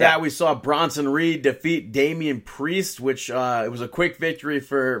 But after that, we saw Bronson Reed defeat Damian Priest, which it was a quick victory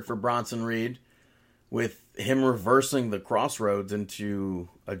for Bronson Reed, with him reversing the Crossroads into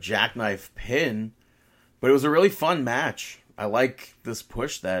a jackknife pin. But it was a really fun match. I like this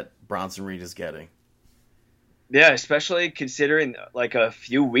push that Bronson Reed is getting. Yeah, especially considering a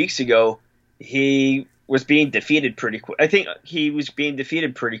few weeks ago, he was being defeated pretty quick. I think he was being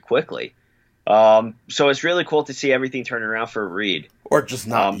defeated pretty quickly. So it's really cool to see everything turn around for Reed. Or just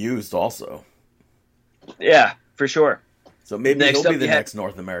not used also. Yeah, for sure. So maybe he'll be the next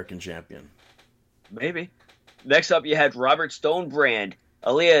North American champion. Maybe. Next up, you had Robert Stonebrand,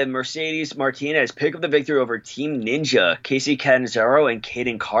 Aaliyah and Mercedes Martinez pick up the victory over Team Ninja, Casey Catanzaro and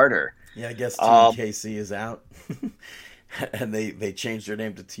Kaden Carter. Yeah, I guess Team KC is out. And they changed their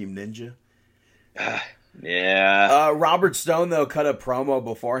name to Team Ninja. Yeah. Robert Stone, though, cut a promo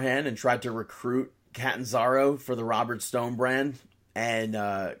beforehand and tried to recruit Catanzaro for the Robert Stone brand. And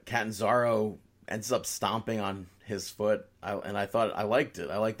Catanzaro ends up stomping on his foot. I liked it.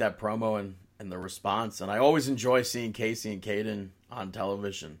 I liked that promo and the response. And I always enjoy seeing Casey and Kaden on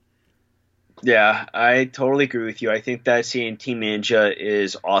television. Yeah, I totally agree with you. I think that seeing Team Ninja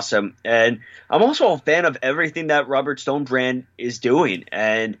is awesome. And I'm also a fan of everything that Robert Stone brand is doing.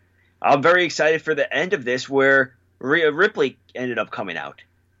 And I'm very excited for the end of this where Rhea Ripley ended up coming out.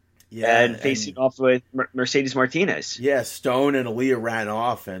 Yeah, and facing off with Mercedes Martinez. Yeah, Stone and Aaliyah ran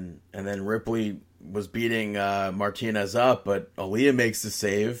off, and then Ripley was beating Martinez up, but Aaliyah makes the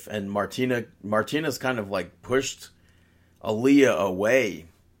save, and Martinez kind of like pushed Aaliyah away.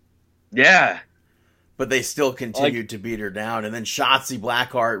 Yeah. But they still continued to beat her down, and then Shotzi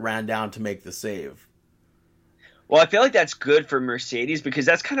Blackheart ran down to make the save. Well, I feel like that's good for Mercedes because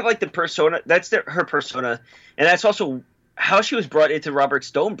that's kind of like the persona. That's her persona, and that's also how she was brought into Robert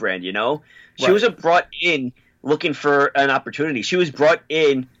Stone brand. You know, she wasn't brought in looking for an opportunity. She was brought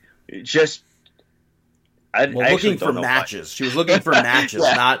in just looking for matches. She was looking for matches,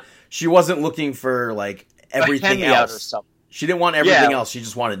 not. She wasn't looking for like everything else. She didn't want everything else. She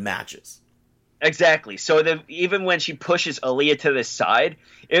just wanted matches. Exactly. So even when she pushes Aaliyah to the side,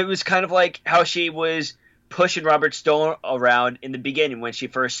 it was kind of like how she was pushing Robert Stone around in the beginning when she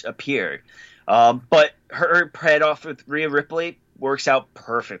first appeared. But her head off with Rhea Ripley works out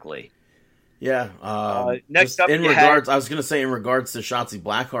perfectly. Yeah. Next up, I was going to say in regards to Shotzi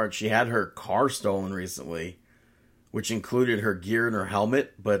Blackheart, she had her car stolen recently, which included her gear and her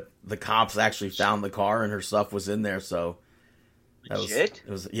helmet, but the cops actually found the car and her stuff was in there, so... Legit?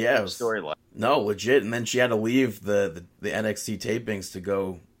 It was storyline. No, legit. And then she had to leave the NXT tapings to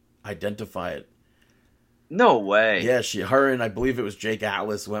go identify it. No way. Yeah, her and I believe it was Jake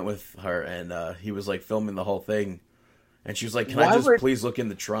Atlas went with her, and he was like filming the whole thing. And she was like, "Can I just please look in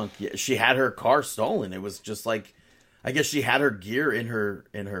the trunk?" Yeah, she had her car stolen. It was just like, I guess she had her gear in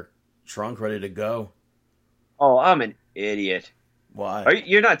her trunk ready to go. Oh, I'm an idiot. Why?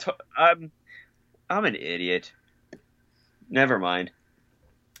 You're not. I'm an idiot. Never mind.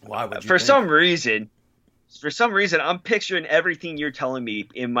 Why would you? For some reason, I'm picturing everything you're telling me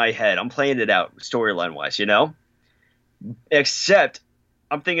in my head. I'm playing it out storyline wise, you know. Except,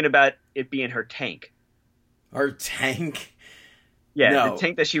 I'm thinking about it being her tank. Her tank? Yeah, the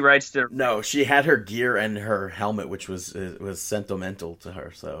tank that she rides to. No, she had her gear and her helmet, which was sentimental to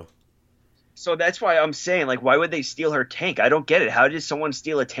her. So that's why I'm saying, like, why would they steal her tank? I don't get it. How did someone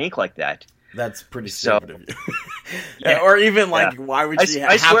steal a tank like that? That's pretty stupid of you. Or even like, why would she?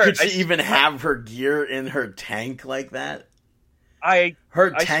 How could she even have her gear in her tank like that?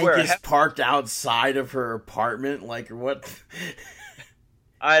 Her tank is parked outside of her apartment. Like what?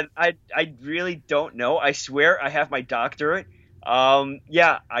 I really don't know. I swear I have my doctorate. I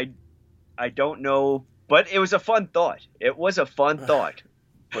don't know, but it was a fun thought.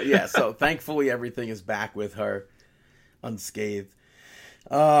 But yeah, so thankfully everything is back with her unscathed.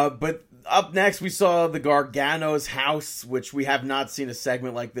 But up next we saw the Gargano's house, which we have not seen a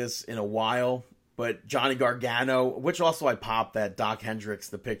segment like this in a while. But Johnny Gargano, which also I popped that Doc Hendricks,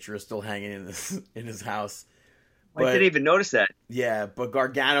 the picture is still hanging in his house. I didn't even notice that. Yeah, but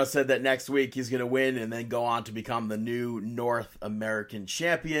Gargano said that next week he's going to win and then go on to become the new North American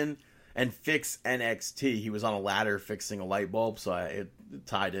champion and fix NXT. He was on a ladder fixing a light bulb, so it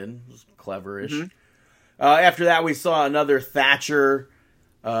tied in. It was clever-ish. Mm-hmm. After that, we saw another Thatcher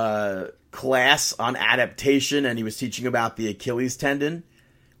class on adaptation, and he was teaching about the Achilles tendon,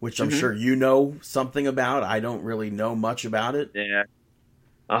 which I'm sure you know something about. I don't really know much about it. Yeah.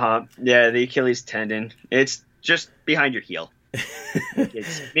 Yeah, the Achilles tendon. It's just behind your heel.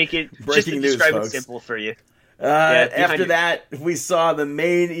 Make it breaking news, describe folks. It simple for you. After that, we saw the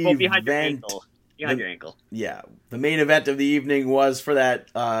main event. Behind your ankle. Your ankle. Yeah. The main event of the evening was for that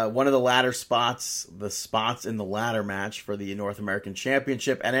one of the ladder spots, the spots in the ladder match for the North American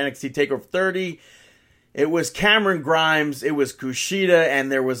Championship at NXT TakeOver 30. It was Cameron Grimes, it was Kushida,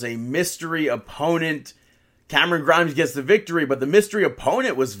 and there was a mystery opponent. Cameron Grimes gets the victory, but the mystery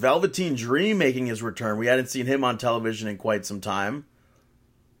opponent was Velveteen Dream making his return. We hadn't seen him on television in quite some time.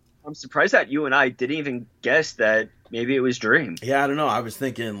 I'm surprised that you and I didn't even guess that maybe it was Dream. Yeah, I don't know. I was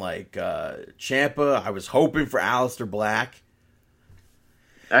thinking like Ciampa. I was hoping for Aleister Black.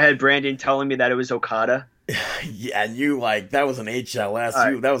 I had Brandon telling me that it was Okada. Yeah, and you that was an HLS.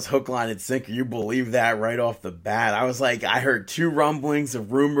 Right. That was hook, line, and sinker. You believe that right off the bat. I was like, I heard two rumblings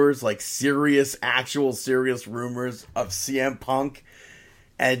of rumors, like actual serious rumors of CM Punk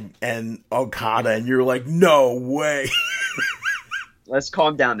and Okada, and you're like, no way. Let's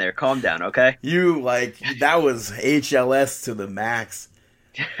calm down there. Calm down, okay? That was HLS to the max.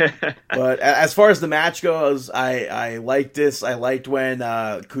 But as far as the match goes, I liked this. I liked when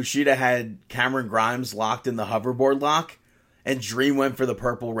Kushida had Cameron Grimes locked in the hoverboard lock, and Dream went for the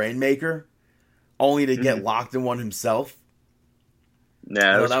Purple Rainmaker, only to get locked in one himself.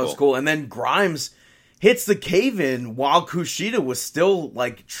 Yeah, that was cool. And then Grimes hits the cave-in while Kushida was still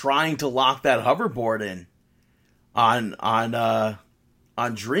like trying to lock that hoverboard in on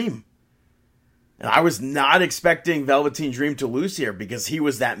Dream. And I was not expecting Velveteen Dream to lose here because he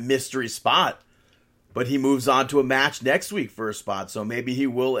was that mystery spot. But he moves on to a match next week for a spot, so maybe he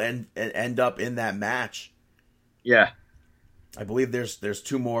will end up in that match. Yeah. I believe there's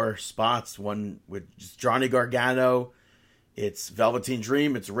 2 more spots. One with Johnny Gargano. It's Velveteen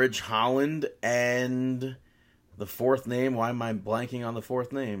Dream. It's Ridge Holland. And the 4th name. Why am I blanking on the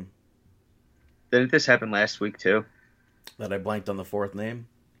 4th name? Didn't this happen last week, too? That I blanked on the 4th name?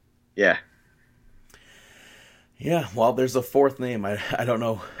 Yeah. Yeah, well, there's a 4th name. I don't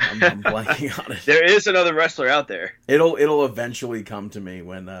know. I'm blanking on it. There is another wrestler out there. It'll eventually come to me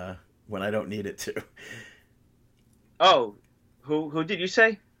when I don't need it to. Oh, who did you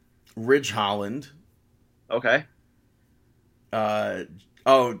say? Ridge Holland. Okay.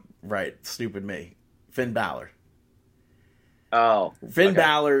 Oh, right. Stupid me. Finn Balor. Oh. Finn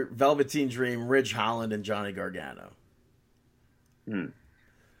Balor, Velveteen Dream, Ridge Holland, and Johnny Gargano.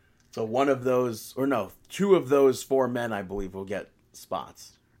 So one of those, or no, 2 of those 4 men, I believe, will get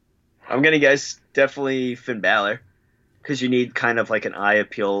spots. I'm going to guess definitely Finn Balor, because you need kind of like an eye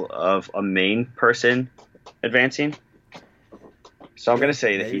appeal of a main person advancing. So I'm going to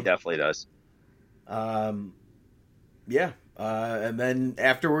say that he definitely does. Yeah. And then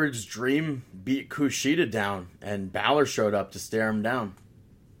afterwards, Dream beat Kushida down, and Balor showed up to stare him down.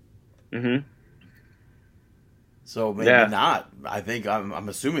 Mm-hmm. So maybe not. I think I'm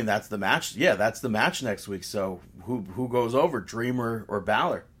assuming that's the match. Yeah, that's the match next week. So who goes over, Dream or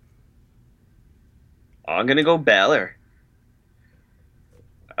Balor? I'm gonna go Balor.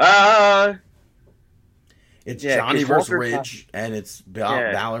 It's Johnny versus Ridge, and it's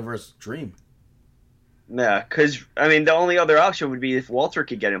Balor versus Dream. Yeah, because I mean the only other option would be if Walter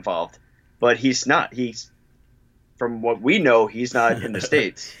could get involved, but he's not. He's, from what we know, he's not in the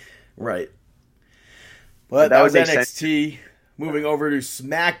States. Right. But that was NXT. Moving over to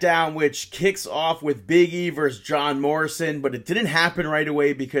SmackDown, which kicks off with Big E versus John Morrison, but it didn't happen right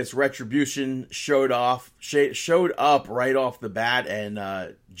away because Retribution showed up right off the bat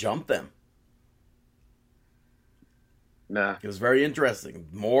and jumped them. Nah. It was very interesting.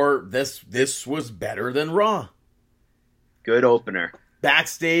 This was better than Raw. Good opener.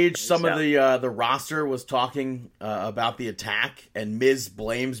 Backstage, some of the roster was talking about the attack, and Miz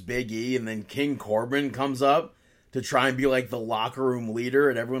blames Big E, and then King Corbin comes up to try and be like the locker room leader,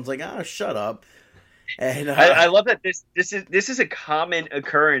 and everyone's like, "Oh, shut up!" And I love that this is a common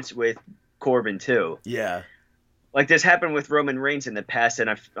occurrence with Corbin too. Yeah, like this happened with Roman Reigns in the past,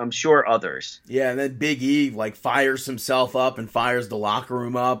 and I'm sure others. Yeah, and then Big E like fires himself up and fires the locker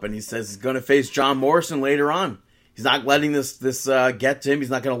room up, and he says he's going to face John Morrison later on. He's not letting this get to him. He's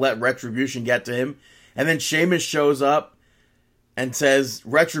not going to let Retribution get to him. And then Sheamus shows up and says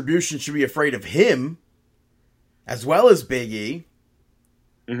Retribution should be afraid of him as well as Big E.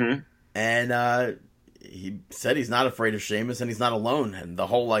 Mm-hmm. And he said he's not afraid of Sheamus and he's not alone. And the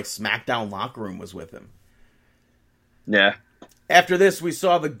whole like SmackDown locker room was with him. Yeah. After this, we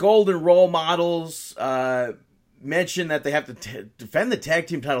saw the Golden Role Models mention that they have to defend the tag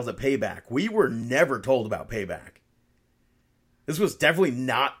team titles at Payback. We were never told about Payback. This was definitely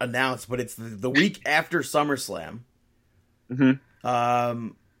not announced, but it's the week after SummerSlam. Mm-hmm.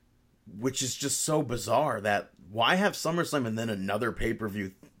 Which is just so bizarre that why have SummerSlam and then another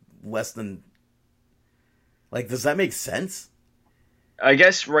pay-per-view less than... Like, does that make sense? I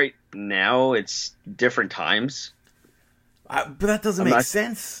guess right now it's different times. But that doesn't make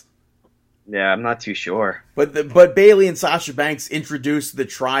sense. Yeah, I'm not too sure. But Bayley and Sasha Banks introduced the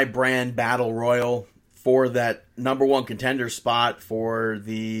Tri-Brand Battle Royal for that number 1 contender spot for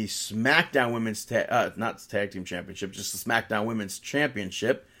the SmackDown Women's not Tag Team Championship, just the SmackDown Women's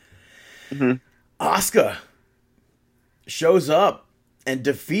Championship. Mm-hmm. Asuka shows up and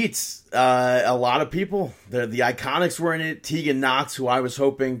defeats a lot of people. The Iconics were in it. Tegan Nox, who I was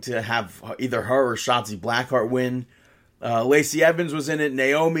hoping to have either her or Shotzi Blackheart win. Lacey Evans was in it.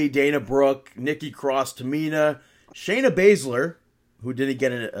 Naomi, Dana Brooke, Nikki Cross, Tamina, Shayna Baszler, who didn't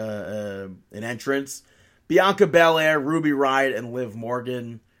get an entrance. Bianca Belair, Ruby Riott, and Liv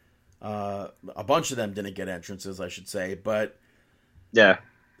Morgan. A bunch of them didn't get entrances, I should say. But yeah.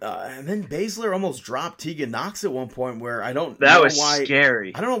 And then Baszler almost dropped Tegan Nox at one point where I don't know why.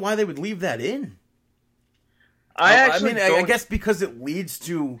 Scary. I don't know why they would leave that in. I guess because it leads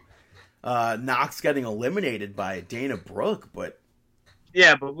to Nox getting eliminated by Dana Brooke, but...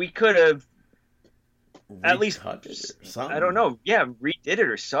 Yeah, but we could have at least... I don't know. Yeah, redid it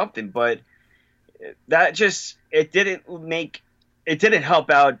or something, but... That just, it didn't make it didn't help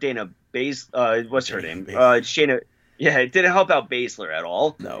out Dana what's her name? Shayna. Yeah, it didn't help out Baszler at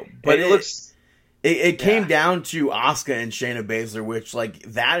all. No, but it looks. It came down to Asuka and Shayna Baszler, which like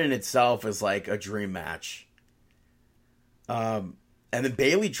that in itself is like a dream match. And then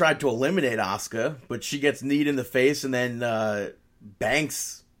Bayley tried to eliminate Asuka, but she gets kneed in the face, and then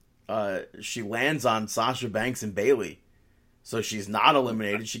Banks, she lands on Sasha Banks and Bayley, so she's not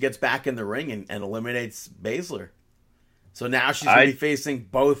eliminated. She gets back in the ring and eliminates Baszler. So now she's going to be facing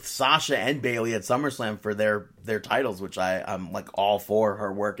both Sasha and Bayley at SummerSlam for their titles, which I'm like all for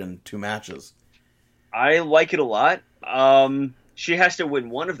her working 2 matches. I like it a lot. She has to win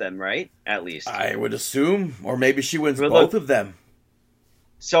one of them, right? At least. I would assume. Or maybe she wins both of them.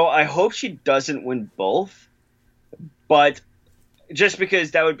 So I hope she doesn't win both. But just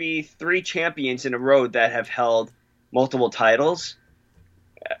because that would be 3 champions in a row that have held multiple titles.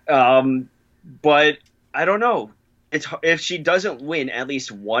 But I don't know. If she doesn't win at least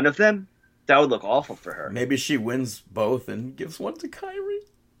one of them, that would look awful for her. Maybe she wins both and gives one to Kairi.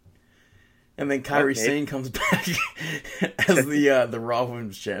 And then Kairi Sane comes back as the Raw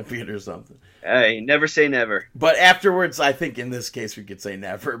Women's Champion or something. Hey, never say never. But afterwards, I think in this case we could say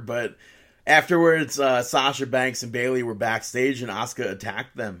never. But afterwards, Sasha Banks and Bayley were backstage, and Asuka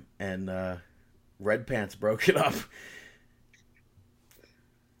attacked them, and Red Pants broke it up.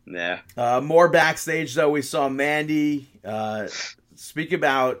 Yeah. More backstage, though, we saw Mandy speak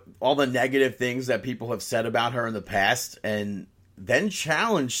about all the negative things that people have said about her in the past, and then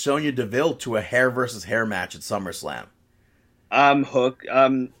challenged Sonya Deville to a hair versus hair match at SummerSlam. Hook.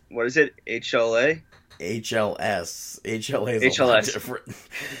 What is it? HLA? HLS. HLA is a lot different.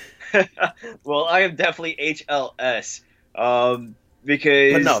 Well, I am definitely HLS.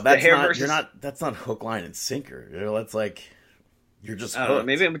 Because but no, that's not. Versus... That's not hook, line, and sinker. That's like you're just. I don't know,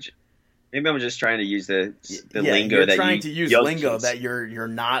 maybe I'm just trying to use the lingo you're that trying to use lingo that you're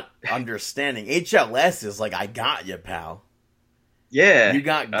not understanding. HLS is like I got you, pal. Yeah, you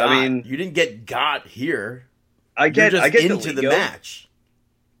got. I mean, you didn't get got here. I get into the match.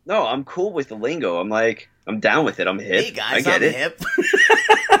 No, I'm cool with the lingo. I'm down with it. I'm hip. Hey guys, I get it. Hip.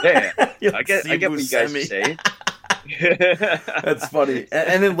 Yeah, I get what you guys are saying. That's funny.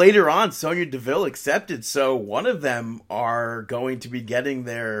 And then later on, Sonya Deville accepted. So one of them are going to be getting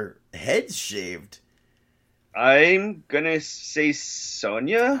their heads shaved. I'm gonna say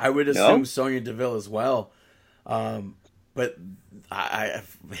Sonya. I would assume Sonya Deville as well. But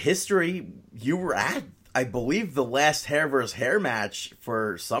history, you were at, I believe, the last hair versus hair match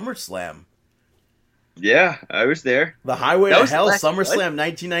for SummerSlam. Yeah, I was there. The Highway to Hell, SummerSlam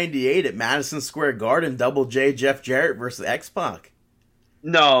 1998 at Madison Square Garden, Double J, Jeff Jarrett versus X-Pac.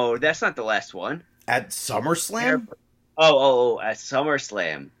 No, that's not the last one. At SummerSlam? At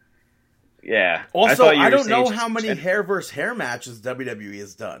SummerSlam. Yeah. Also, I don't know how many hair versus hair matches WWE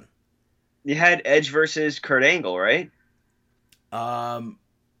has done. You had Edge versus Kurt Angle, right?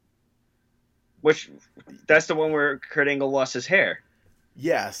 Which, that's the one where Kurt Angle lost his hair.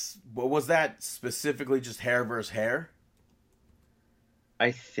 Yes, but was that specifically just hair versus hair?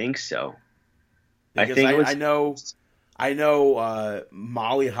 I think so. Because I know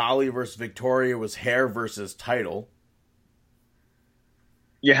Molly Holly versus Victoria was hair versus title.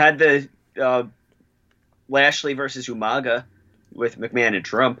 You had the Lashley versus Umaga with McMahon and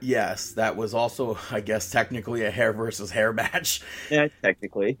Trump. Yes, that was also, I guess, technically a hair versus hair match. Yeah,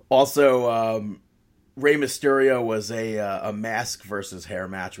 technically. Also, Rey Mysterio was a mask versus hair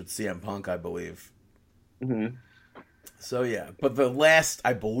match with CM Punk, I believe. Mm-hmm. So yeah, but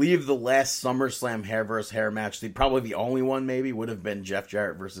I believe the last SummerSlam hair versus hair match, probably the only one maybe, would have been Jeff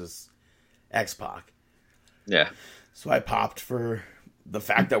Jarrett versus X-Pac. Yeah. So I popped for the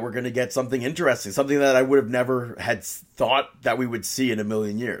fact that we're going to get something interesting, something that I would have never had thought that we would see in a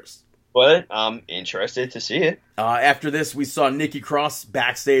million years. But I'm interested to see it. After this, we saw Nikki Cross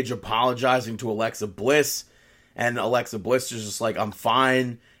backstage apologizing to Alexa Bliss. And Alexa Bliss is just like, I'm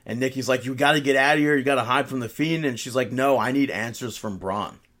fine. And Nikki's like, you got to get out of here. You got to hide from the Fiend. And she's like, no, I need answers from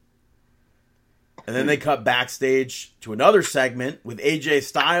Braun. And then they cut backstage to another segment with AJ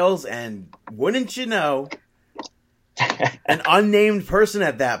Styles. And wouldn't you know, an unnamed person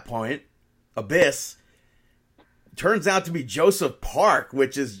at that point, Abyss, turns out to be Joseph Park,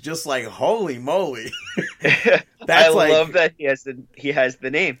 which is just like, holy moly. I love that he has the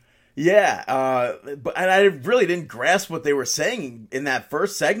name. Yeah, and I really didn't grasp what they were saying in that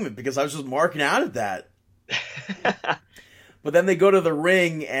first segment because I was just marking out at that. But then they go to the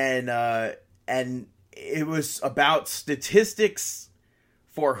ring and it was about statistics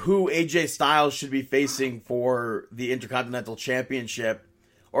for who AJ Styles should be facing for the Intercontinental Championship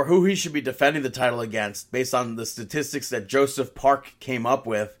or who he should be defending the title against based on the statistics that Joseph Park came up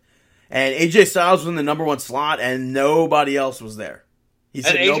with. And AJ Styles was in the number 1 slot, and nobody else was there. He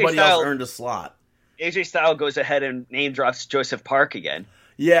said nobody else earned a slot. AJ Styles goes ahead and name drops Joseph Park again.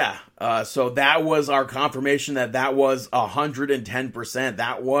 Yeah, so that was our confirmation that was 110%.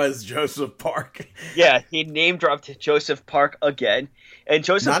 That was Joseph Park. Yeah, he name dropped Joseph Park again. And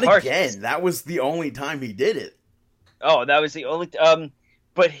Joseph Park... Not again. That was the only time he did it. Oh, that was the only...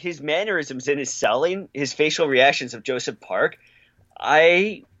 but his mannerisms and his selling, his facial reactions of Joseph Park,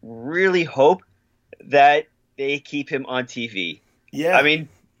 I really hope that they keep him on TV. Yeah. I mean,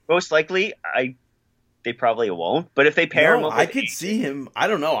 most likely, they probably won't. But if they pair him up... I could see him... I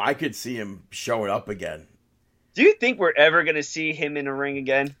don't know. I could see him showing up again. Do you think we're ever going to see him in a ring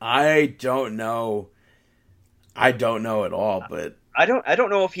again? I don't know. I don't know at all, but... I don't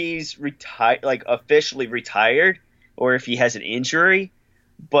know if he's retired, like officially retired, or if he has an injury.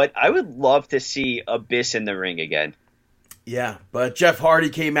 But I would love to see Abyss in the ring again. Yeah, but Jeff Hardy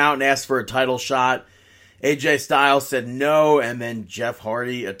came out and asked for a title shot. AJ Styles said no, and then Jeff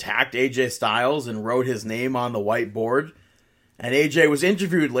Hardy attacked AJ Styles and wrote his name on the whiteboard. And AJ was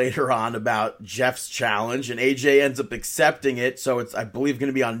interviewed later on about Jeff's challenge, and AJ ends up accepting it, so it's, I believe,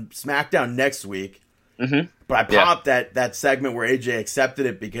 going to be on SmackDown next week. Mm-hmm. But I popped that segment where AJ accepted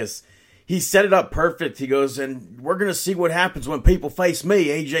it because he set it up perfect. He goes, and we're going to see what happens when people face me,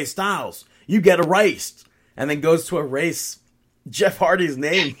 AJ Styles. You get erased. And then goes to erase Jeff Hardy's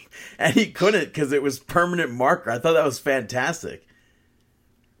name, and he couldn't because it was permanent marker. I thought that was fantastic.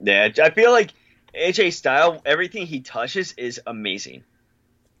 Yeah, I feel like AJ Styles, everything he touches is amazing,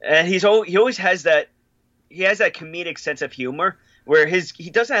 and he always has that. He has that comedic sense of humor where he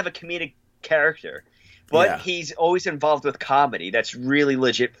doesn't have a comedic character, but he's always involved with comedy. That's really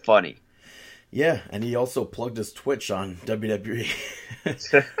legit funny. Yeah, and he also plugged his Twitch on WWE.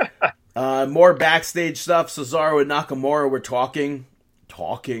 More backstage stuff. Cesaro and Nakamura were talking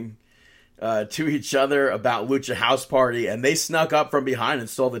to each other about Lucha House Party, and they snuck up from behind and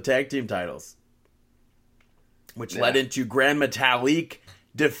stole the tag team titles, which led into Gran Metalik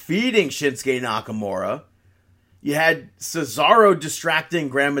defeating Shinsuke Nakamura. You had Cesaro distracting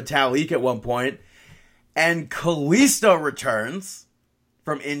Gran Metalik at one point, and Kalisto returns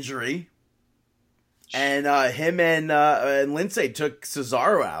from injury. And him and Lindsay took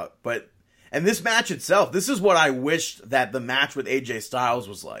Cesaro out. And this match itself, this is what I wished that the match with AJ Styles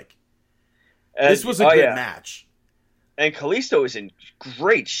was like. This was a good match. And Kalisto is in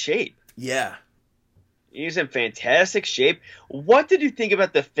great shape. Yeah. He's in fantastic shape. What did you think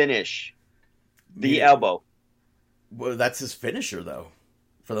about the finish? The elbow. Well, that's his finisher, though,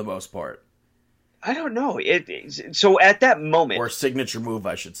 for the most part. I don't know. So at that moment... Or signature move,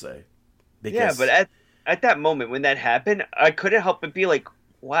 I should say. Yeah, but at that moment when that happened, I couldn't help but be like,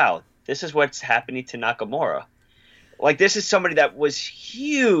 wow, this is what's happening to Nakamura. Like, this is somebody that was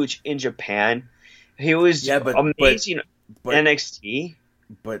huge in Japan. He was amazing but NXT.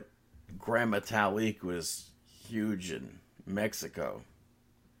 But Gran Metalik was huge in Mexico.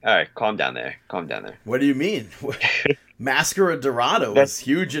 All right, calm down there. What do you mean? Mascara Dorado was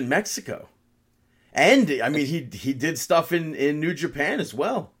huge in Mexico. And, I mean, he did stuff in New Japan as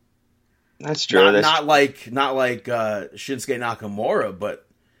well. That's true. Not like Shinsuke Nakamura, but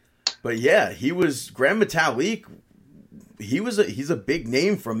yeah, he was Gran Metalik. He's a big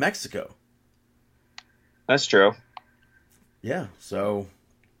name from Mexico. That's true. Yeah, so,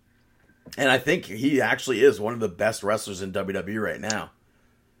 and I think he actually is one of the best wrestlers in WWE right now.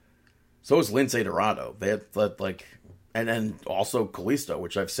 So is Lindsay Dorado. They had and also Kalisto,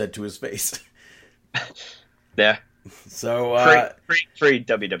 which I've said to his face. Yeah. So free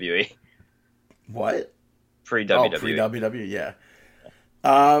WWE. What? Free WWE. Oh, free WWE, yeah.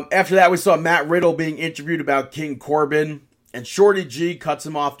 After that, we saw Matt Riddle being interviewed about King Corbin, and Shorty G cuts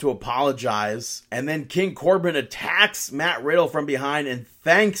him off to apologize, and then King Corbin attacks Matt Riddle from behind and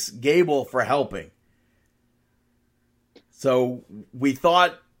thanks Gable for helping. So we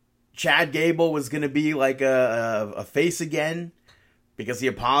thought Chad Gable was going to be like a face again because he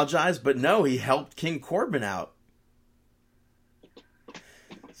apologized, but no, he helped King Corbin out.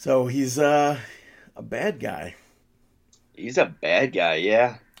 So he's a bad guy. He's a bad guy,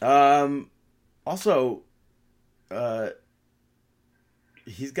 yeah. Also,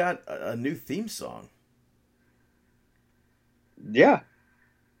 he's got a new theme song. Yeah.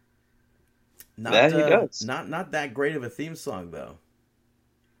 That he does. Not that great of a theme song, though.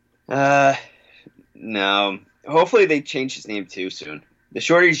 No. Hopefully they change his name too soon. The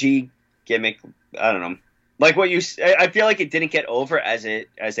Shorty G gimmick, I don't know. Like what I feel like it didn't get over as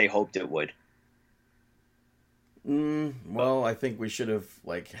they hoped it would. Well, I think we should have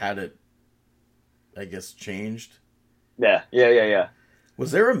had it, I guess, changed. Yeah.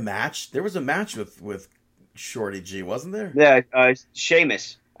 Was there a match? There was a match with Shorty G, wasn't there? Yeah,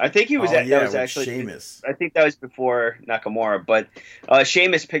 Sheamus. I think he was. That was actually Sheamus. I think that was before Nakamura, but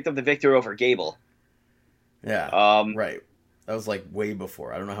Sheamus picked up the victory over Gable. Yeah. Right. That was way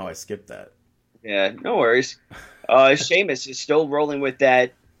before. I don't know how I skipped that. Yeah, no worries. Sheamus is still rolling with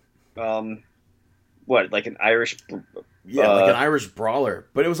that. Like an Irish? Yeah, like an Irish brawler.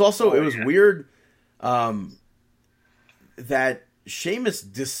 But it was also it was weird that Sheamus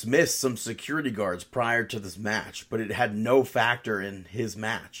dismissed some security guards prior to this match, but it had no factor in his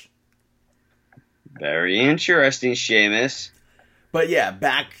match. Very interesting, Sheamus. But yeah,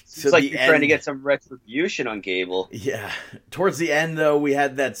 back to it's like you're trying to get some retribution on Gable. Yeah. Towards the end, though, we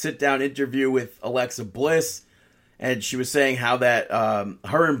had that sit-down interview with Alexa Bliss, and she was saying how that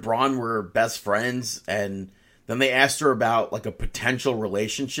her and Braun were best friends, and then they asked her about a potential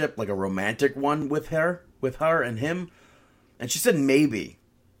relationship, a romantic one with her and him, and she said maybe.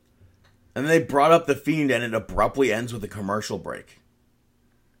 And then they brought up The Fiend, and it abruptly ends with a commercial break.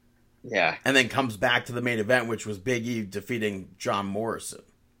 Yeah. And then comes back to the main event, which was Big E defeating John Morrison.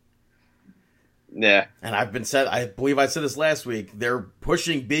 Yeah. And I believe I said this last week, they're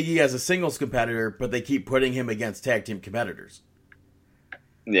pushing Big E as a singles competitor, but they keep putting him against tag team competitors.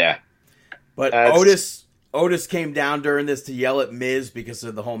 Yeah. But Otis came down during this to yell at Miz because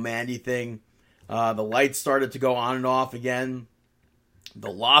of the whole Mandy thing. The lights started to go on and off again.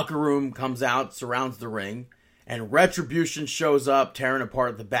 The locker room comes out, surrounds the ring. And Retribution shows up, tearing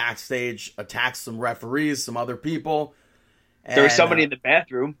apart the backstage, attacks some referees, some other people. And, there was somebody in the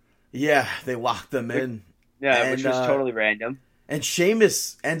bathroom. Yeah, they locked them in. Yeah, which was totally random. And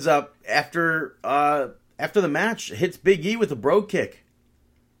Sheamus ends up, after the match, hits Big E with a bro kick.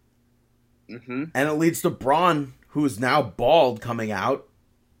 Mm-hmm. And it leads to Braun, who's now bald, coming out.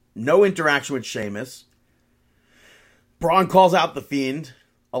 No interaction with Sheamus. Braun calls out The Fiend.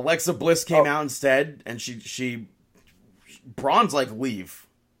 Alexa Bliss came out instead, and Braun's leave.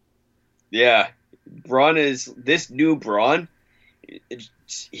 Yeah. Braun is this new Braun.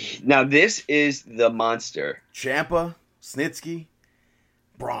 Now this is the monster. Ciampa, Snitsky,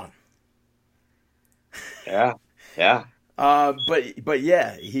 Braun. Yeah. But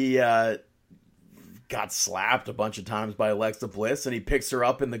yeah, he got slapped a bunch of times by Alexa Bliss, and he picks her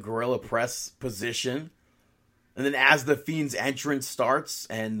up in the gorilla press position. And then as the Fiend's entrance starts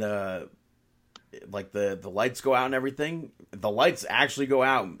and the lights go out and everything, the lights actually go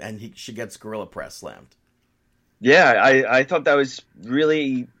out and she gets gorilla press slammed. Yeah, I thought that was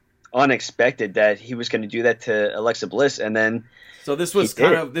really unexpected that he was going to do that to Alexa Bliss, and then so this was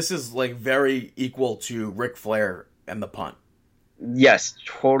this is very equal to Ric Flair and the punt. Yes,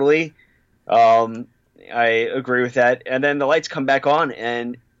 totally. I agree with that. And then the lights come back on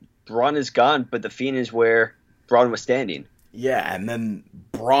and Braun is gone, but the Fiend is where Braun was standing. Yeah, and then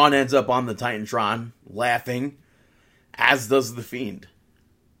Braun ends up on the Titantron laughing, as does the Fiend.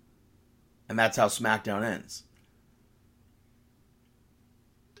 And that's how SmackDown ends.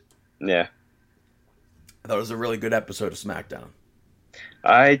 Yeah. I thought it was a really good episode of SmackDown.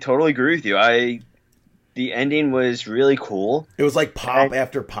 I totally agree with you. The ending was really cool. It was like pop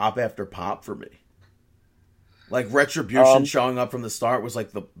after pop after pop for me. Retribution showing up from the start was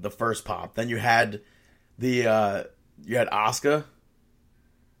the first pop. Then you had Asuka,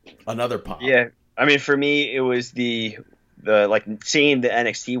 another pop. Yeah, I mean for me it was the seeing the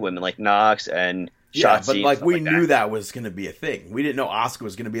NXT women like Nox and Shotzi. Yeah, but we knew that was going to be a thing. We didn't know Asuka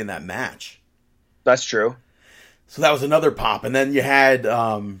was going to be in that match. That's true. So that was another pop, and then you had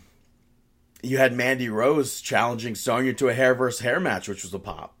Mandy Rose challenging Sonya to a hair versus hair match, which was a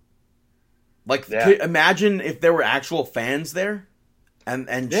pop. Imagine if there were actual fans there,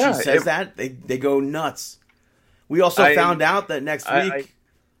 and she says that they go nuts. We also found out that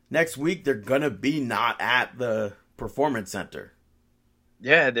next week they're gonna be not at the Performance Center.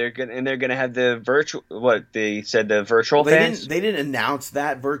 Yeah, they're gonna have the virtual. What they said, the virtual fans. They didn't announce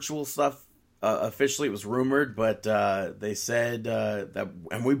that virtual stuff officially. It was rumored, but they said that,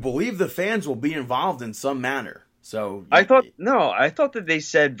 and we believe the fans will be involved in some manner. So I thought that they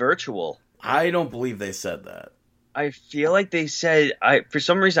said virtual. I don't believe they said that. I feel like they said. For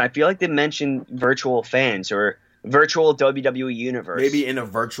some reason, I feel like they mentioned virtual fans or virtual WWE universe. Maybe in a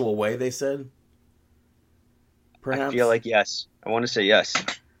virtual way, they said. Perhaps. I feel like yes. I want to say yes.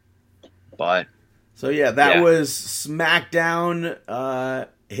 But so yeah, that was SmackDown.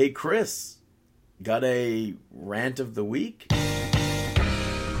 Hey Chris, got a rant of the week?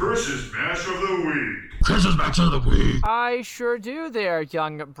 Chris Chris's Match of the Week. Chris's Match of the Week. I sure do there,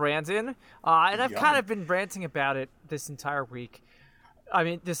 young Brandon. And I've kind of been ranting about it this entire week. I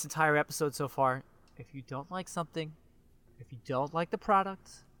mean, this entire episode so far. If you don't like something, if you don't like the product,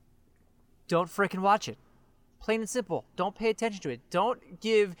 don't frickin' watch it. Plain and simple. Don't pay attention to it. Don't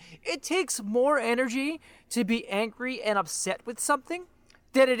give... It takes more energy to be angry and upset with something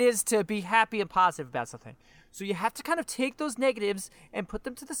than it is to be happy and positive about something. So you have to kind of take those negatives and put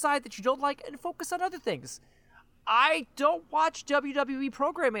them to the side that you don't like and focus on other things. I don't watch WWE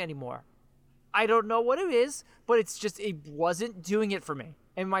programming anymore. I don't know what it is, but it's just, it wasn't doing it for me.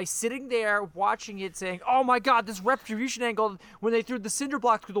 Am I sitting there watching it saying, oh my god, this Retribution angle when they threw the cinder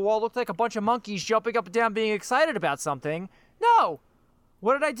block through the wall looked like a bunch of monkeys jumping up and down being excited about something? No.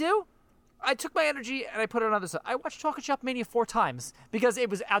 What did I do? I took my energy and I put it on other side. I watched Talking Shop Mania 4 times because it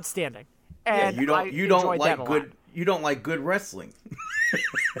was outstanding. And you don't like good wrestling.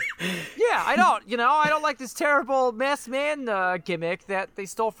 Yeah, I don't. I don't like this terrible masked man gimmick that they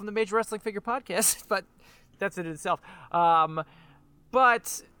stole from the Major Wrestling Figure podcast, but that's it in itself.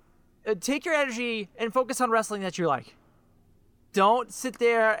 But take your energy and focus on wrestling that you like. Don't sit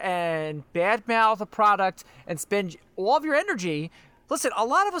there and badmouth a product and spend all of your energy. Listen, a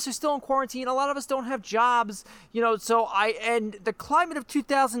lot of us are still in quarantine. A lot of us don't have jobs, and the climate of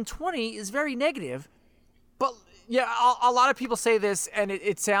 2020 is very negative. But yeah, a lot of people say this, and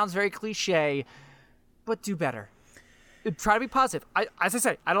it sounds very cliche, but do better. Try to be positive. As I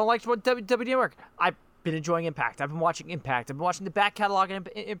say, I don't like WWE Network. I've been enjoying Impact. I've been watching Impact. I've been watching the back catalog on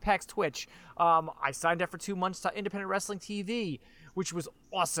Impact's Twitch. I signed up for 2 months to Independent Wrestling TV, which was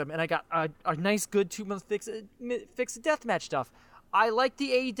awesome, and I got a nice, good 2-month fix of deathmatch stuff. I like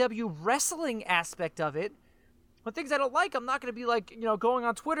the AEW wrestling aspect of it. But things I don't like, I'm not going to be like, going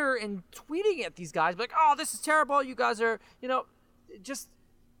on Twitter and tweeting at these guys, like, oh, this is terrible. You guys are, just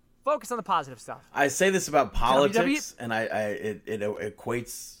focus on the positive stuff. I say this about politics, and it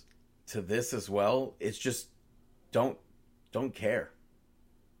equates to this as well. It's just don't care.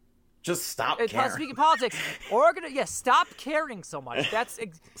 Just stop caring. Speaking of politics, stop caring so much. That's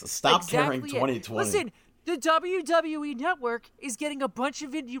stop exactly caring 2020. Listen, the WWE Network is getting a bunch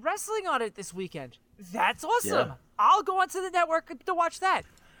of indie wrestling on it this weekend. That's awesome. Yeah. I'll go onto the network to watch that.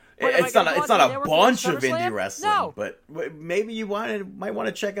 It's not a bunch of indie wrestling, but maybe you might want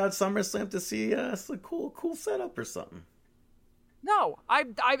to check out SummerSlam to see a cool setup or something. No, I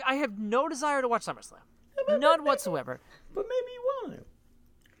have no desire to watch SummerSlam. None whatsoever. But maybe you want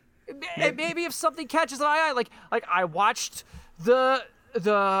to. Maybe if something catches my eye, like I watched the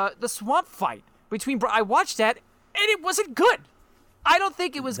swamp fight between. I watched that and it wasn't good. I don't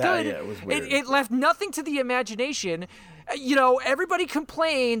think it was good. Yeah, it was weird. It left nothing to the imagination. Everybody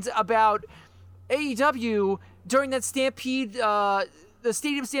complained about AEW during that Stampede, the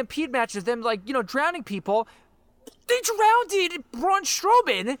Stadium Stampede match of them, drowning people. They drowned Braun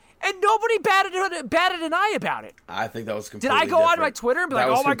Strowman, and nobody batted an eye about it. I think that was completely different. Did I go on my Twitter and be like,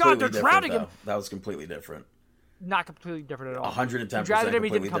 oh my god, they're drowning him? That was completely different. Not completely different at all. 110%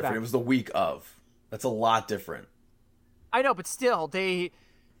 completely different. It was the week of. That's a lot different. I know, but still, it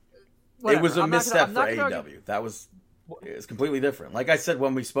was a misstep for AEW. It's completely different. Like I said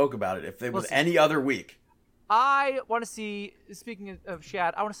when we spoke about it, if it was any other week. I want to see, speaking of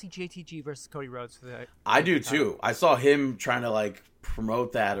Shad, I want to see JTG versus Cody Rhodes for the. I do too. I saw him trying to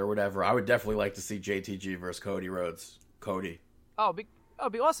promote that or whatever. I would definitely like to see JTG versus Cody Rhodes. Cody. Oh,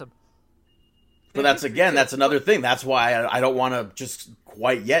 it'd be awesome. But that's another thing. That's why I don't want to just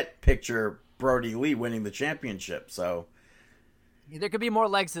quite yet picture Brody Lee winning the championship. So. There could be more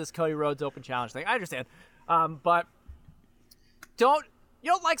legs to this Cody Rhodes Open Challenge thing. I understand. But you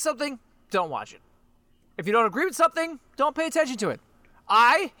don't like something, don't watch it. If you don't agree with something, don't pay attention to it.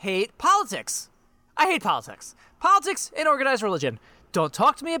 I hate politics. Politics and organized religion. Don't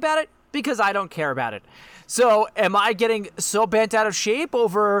talk to me about it because I don't care about it. So am I getting so bent out of shape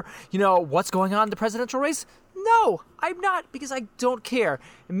over, what's going on in the presidential race? No, I'm not, because I don't care.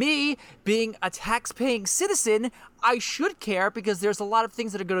 Me, being a tax-paying citizen, I should care because there's a lot of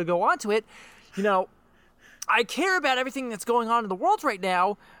things that are going to go on to it. I care about everything that's going on in the world right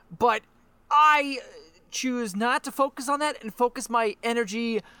now, but I choose not to focus on that and focus my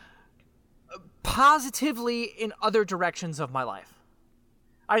energy positively in other directions of my life.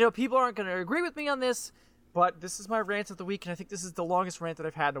 I know people aren't going to agree with me on this, but this is my rant of the week, and I think this is the longest rant that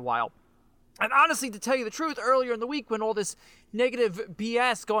I've had in a while. And honestly, to tell you the truth, earlier in the week when all this negative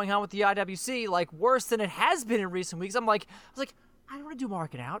BS going on with the IWC, worse than it has been in recent weeks, I was like, I don't want to do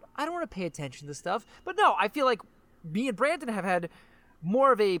Markin Out. I don't want to pay attention to stuff. But no, I feel like me and Brandon have had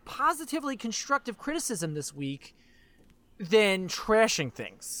more of a positively constructive criticism this week than trashing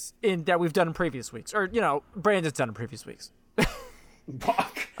things that we've done in previous weeks, or Brandon's done in previous weeks.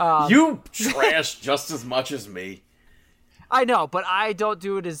 You trash just as much as me. I know, but I don't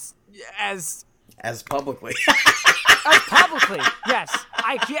do it as publicly. As publicly, yes.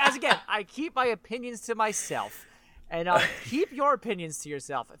 I keep my opinions to myself, and keep your opinions to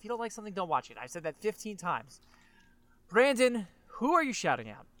yourself. If you don't like something, don't watch it. I've said that 15 times. Brandon, who are you shouting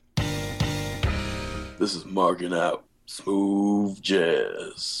out? This is Markin Out. Smooth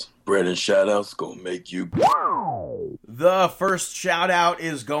jazz. Brandon shoutouts gonna make you. The first shout out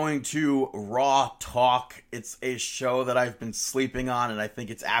is going to Raw Talk. It's a show that I've been sleeping on, and I think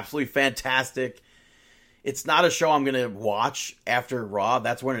it's absolutely fantastic. It's not a show I'm going to watch after Raw.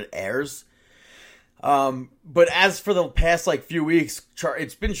 That's when it airs. But as for the past few weeks,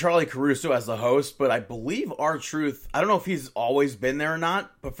 it's been Charlie Caruso as the host, but I believe R-Truth, I don't know if he's always been there or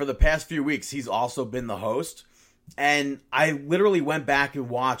not, but for the past few weeks, he's also been the host. And I literally went back and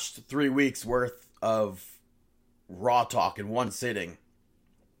watched 3 weeks worth of Raw Talk in one sitting.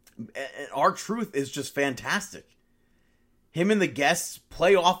 And R-Truth is just fantastic. Him and the guests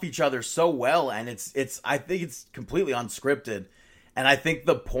play off each other so well, and I think it's completely unscripted. And I think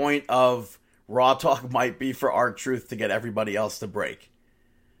the point of Raw Talk might be for R-Truth to get everybody else to break.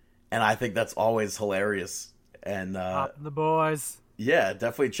 And I think that's always hilarious. And the boys. Yeah,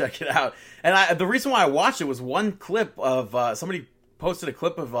 definitely check it out. And the reason why I watched it was one clip of somebody posted a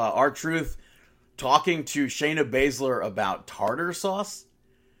clip of R-Truth talking to Shayna Baszler about tartar sauce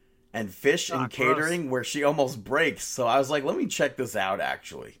and fish and catering, where she almost breaks. So I was like, let me check this out,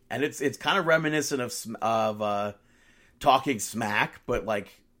 actually. And it's kind of reminiscent of Talking Smack, but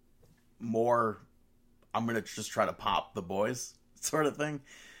more, I'm going to just try to pop the boys sort of thing.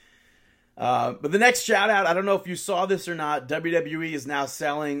 But the next shout out, I don't know if you saw this or not, WWE is now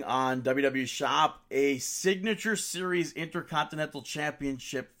selling on WWE Shop a Signature Series Intercontinental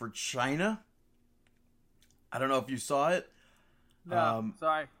Championship for China. I don't know if you saw it. No,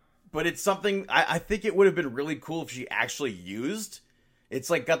 sorry. But it's something I think it would have been really cool if she actually used. It's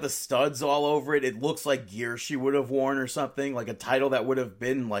got the studs all over it. It looks like gear she would have worn or something, like a title that would have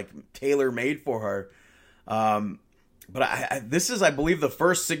been tailor made for her. But this is, I believe, the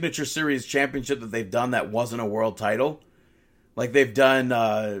first Signature Series championship that they've done that wasn't a world title. They've done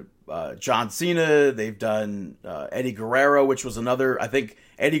John Cena, they've done Eddie Guerrero, which was another. I think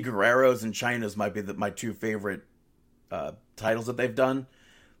Eddie Guerrero's and Chyna's might be my two favorite titles that they've done.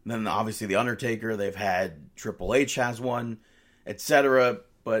 And then obviously The Undertaker, they've had Triple H has one, etc.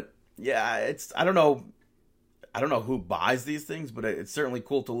 But yeah, I don't know who buys these things, but it's certainly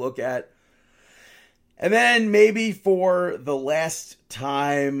cool to look at. And then maybe for the last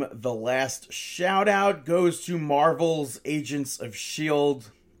time, the last shout out goes to Marvel's Agents of S.H.I.E.L.D.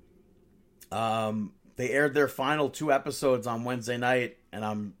 They aired their final 2 episodes on Wednesday night, and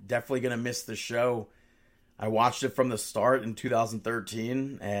I'm definitely going to miss the show. I watched it from the start in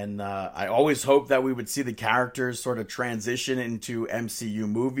 2013, and I always hoped that we would see the characters sort of transition into MCU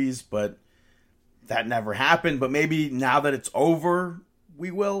movies, but that never happened. But maybe now that it's over, we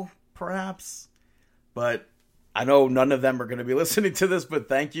will, perhaps. But I know none of them are going to be listening to this, but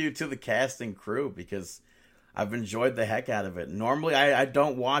thank you to the cast and crew, because I've enjoyed the heck out of it. Normally, I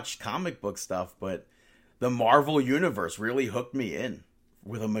don't watch comic book stuff, but the Marvel Universe really hooked me in.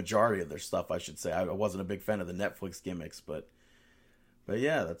 With a majority of their stuff, I should say. I wasn't a big fan of the Netflix gimmicks, but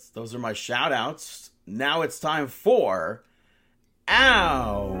yeah, those are my shout outs. Now it's time for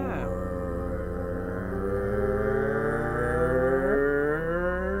our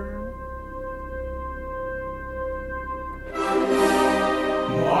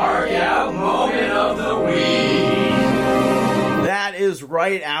Mark Out Moment of the Week. That is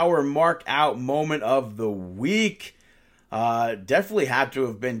right, our Mark Out Moment of the Week. Definitely had to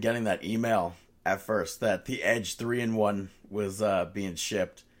have been getting that email at first that the Edge 3-in-1 was being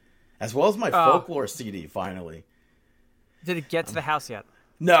shipped, as well as my Folklore CD finally. Did it get to the house yet?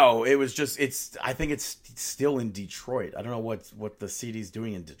 No, it was just I think it's still in Detroit. I don't know what the CD's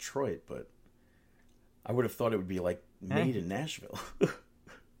doing in Detroit, but I would have thought it would be made in Nashville.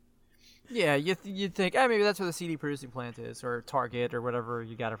 Yeah, you'd think maybe that's where the CD producing plant is, or Target, or whatever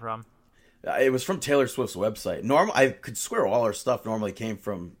you got it from. It was from Taylor Swift's website. I could swear all her stuff normally came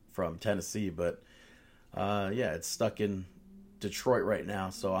from Tennessee, but yeah, it's stuck in Detroit right now.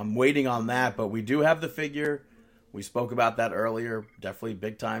 So I'm waiting on that, but we do have the figure. We spoke about that earlier. Definitely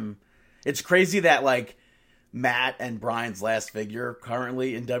big time. It's crazy that Matt and Brian's last figure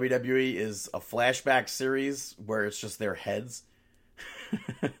currently in WWE is a flashback series where it's just their heads.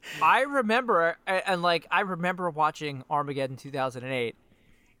 I remember, and I remember watching Armageddon 2008.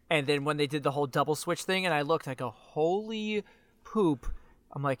 And then when they did the whole double switch thing, and I looked, I go, holy poop.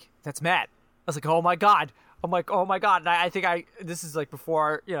 I'm like, that's Matt. I was like, oh my God. I'm like, oh my God. And I think this is like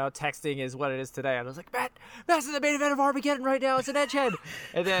before, texting is what it is today. And I was like, Matt's in the main event of Armageddon right now. It's an Edgehead.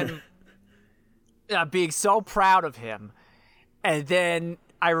 And then being so proud of him. And then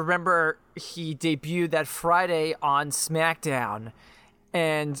I remember he debuted that Friday on SmackDown.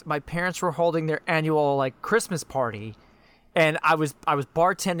 And my parents were holding their annual like Christmas party. And I was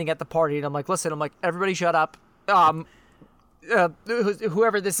bartending at the party. And I'm like, listen, everybody shut up.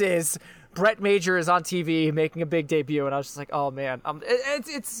 Whoever this is, Brett Major is on TV making a big debut, and I was just like, oh man,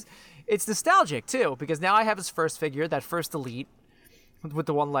 it's nostalgic too, because now I have his first figure, that first Elite with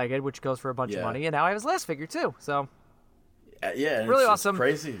the one-legged, which goes for a bunch of money, and now I have his last figure too. So yeah, really awesome, it's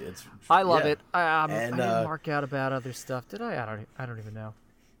crazy. I love it. I didn't mark out about other stuff, did I? I don't even know.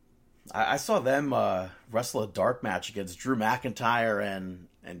 I saw them wrestle a dark match against Drew McIntyre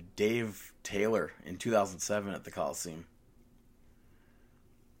and Dave Taylor in 2007 at the Coliseum.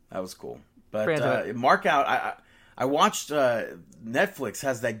 That was cool. But Mark Out, I watched Netflix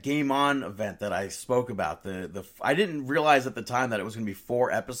has that Game On event that I spoke about. I didn't realize at the time that it was going to be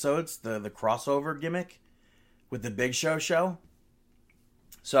 4 episodes, the crossover gimmick with the Big Show show.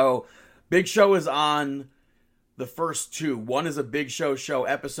 So Big Show is on the first 2. One is a Big Show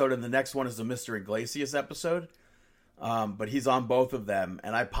episode, and the next one is a Mr. Iglesias episode. But he's on both of them,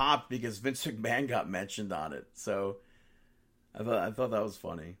 and I popped because Vince McMahon got mentioned on it. So I thought that was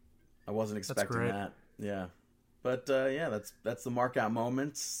funny. I wasn't expecting that. Yeah. But that's the Mark Out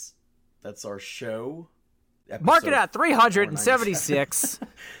moments. That's our show. Mark it out 376.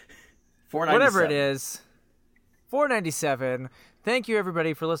 497. Whatever it is. 497. Thank you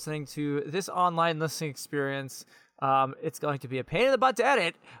everybody for listening to this online listening experience. It's going to be a pain in the butt to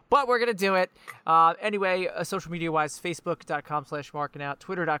edit, but we're going to do it. Anyway, social media-wise, Facebook.com/markinout,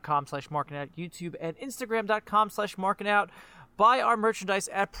 Twitter.com/markinout, YouTube and Instagram.com/markinout. Buy our merchandise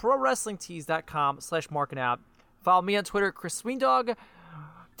at ProWrestlingTees.com/markinout. Follow me on Twitter, Chris Sweendog.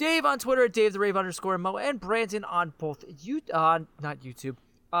 Dave on Twitter at DaveTheRave_Mo, and Brandon on both not YouTube,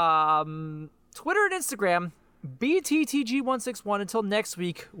 Twitter and Instagram, BTTG161. Until next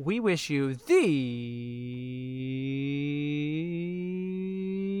week, we wish you the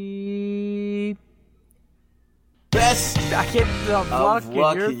best of luck in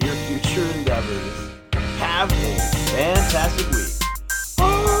your future endeavors. Have a fantastic week.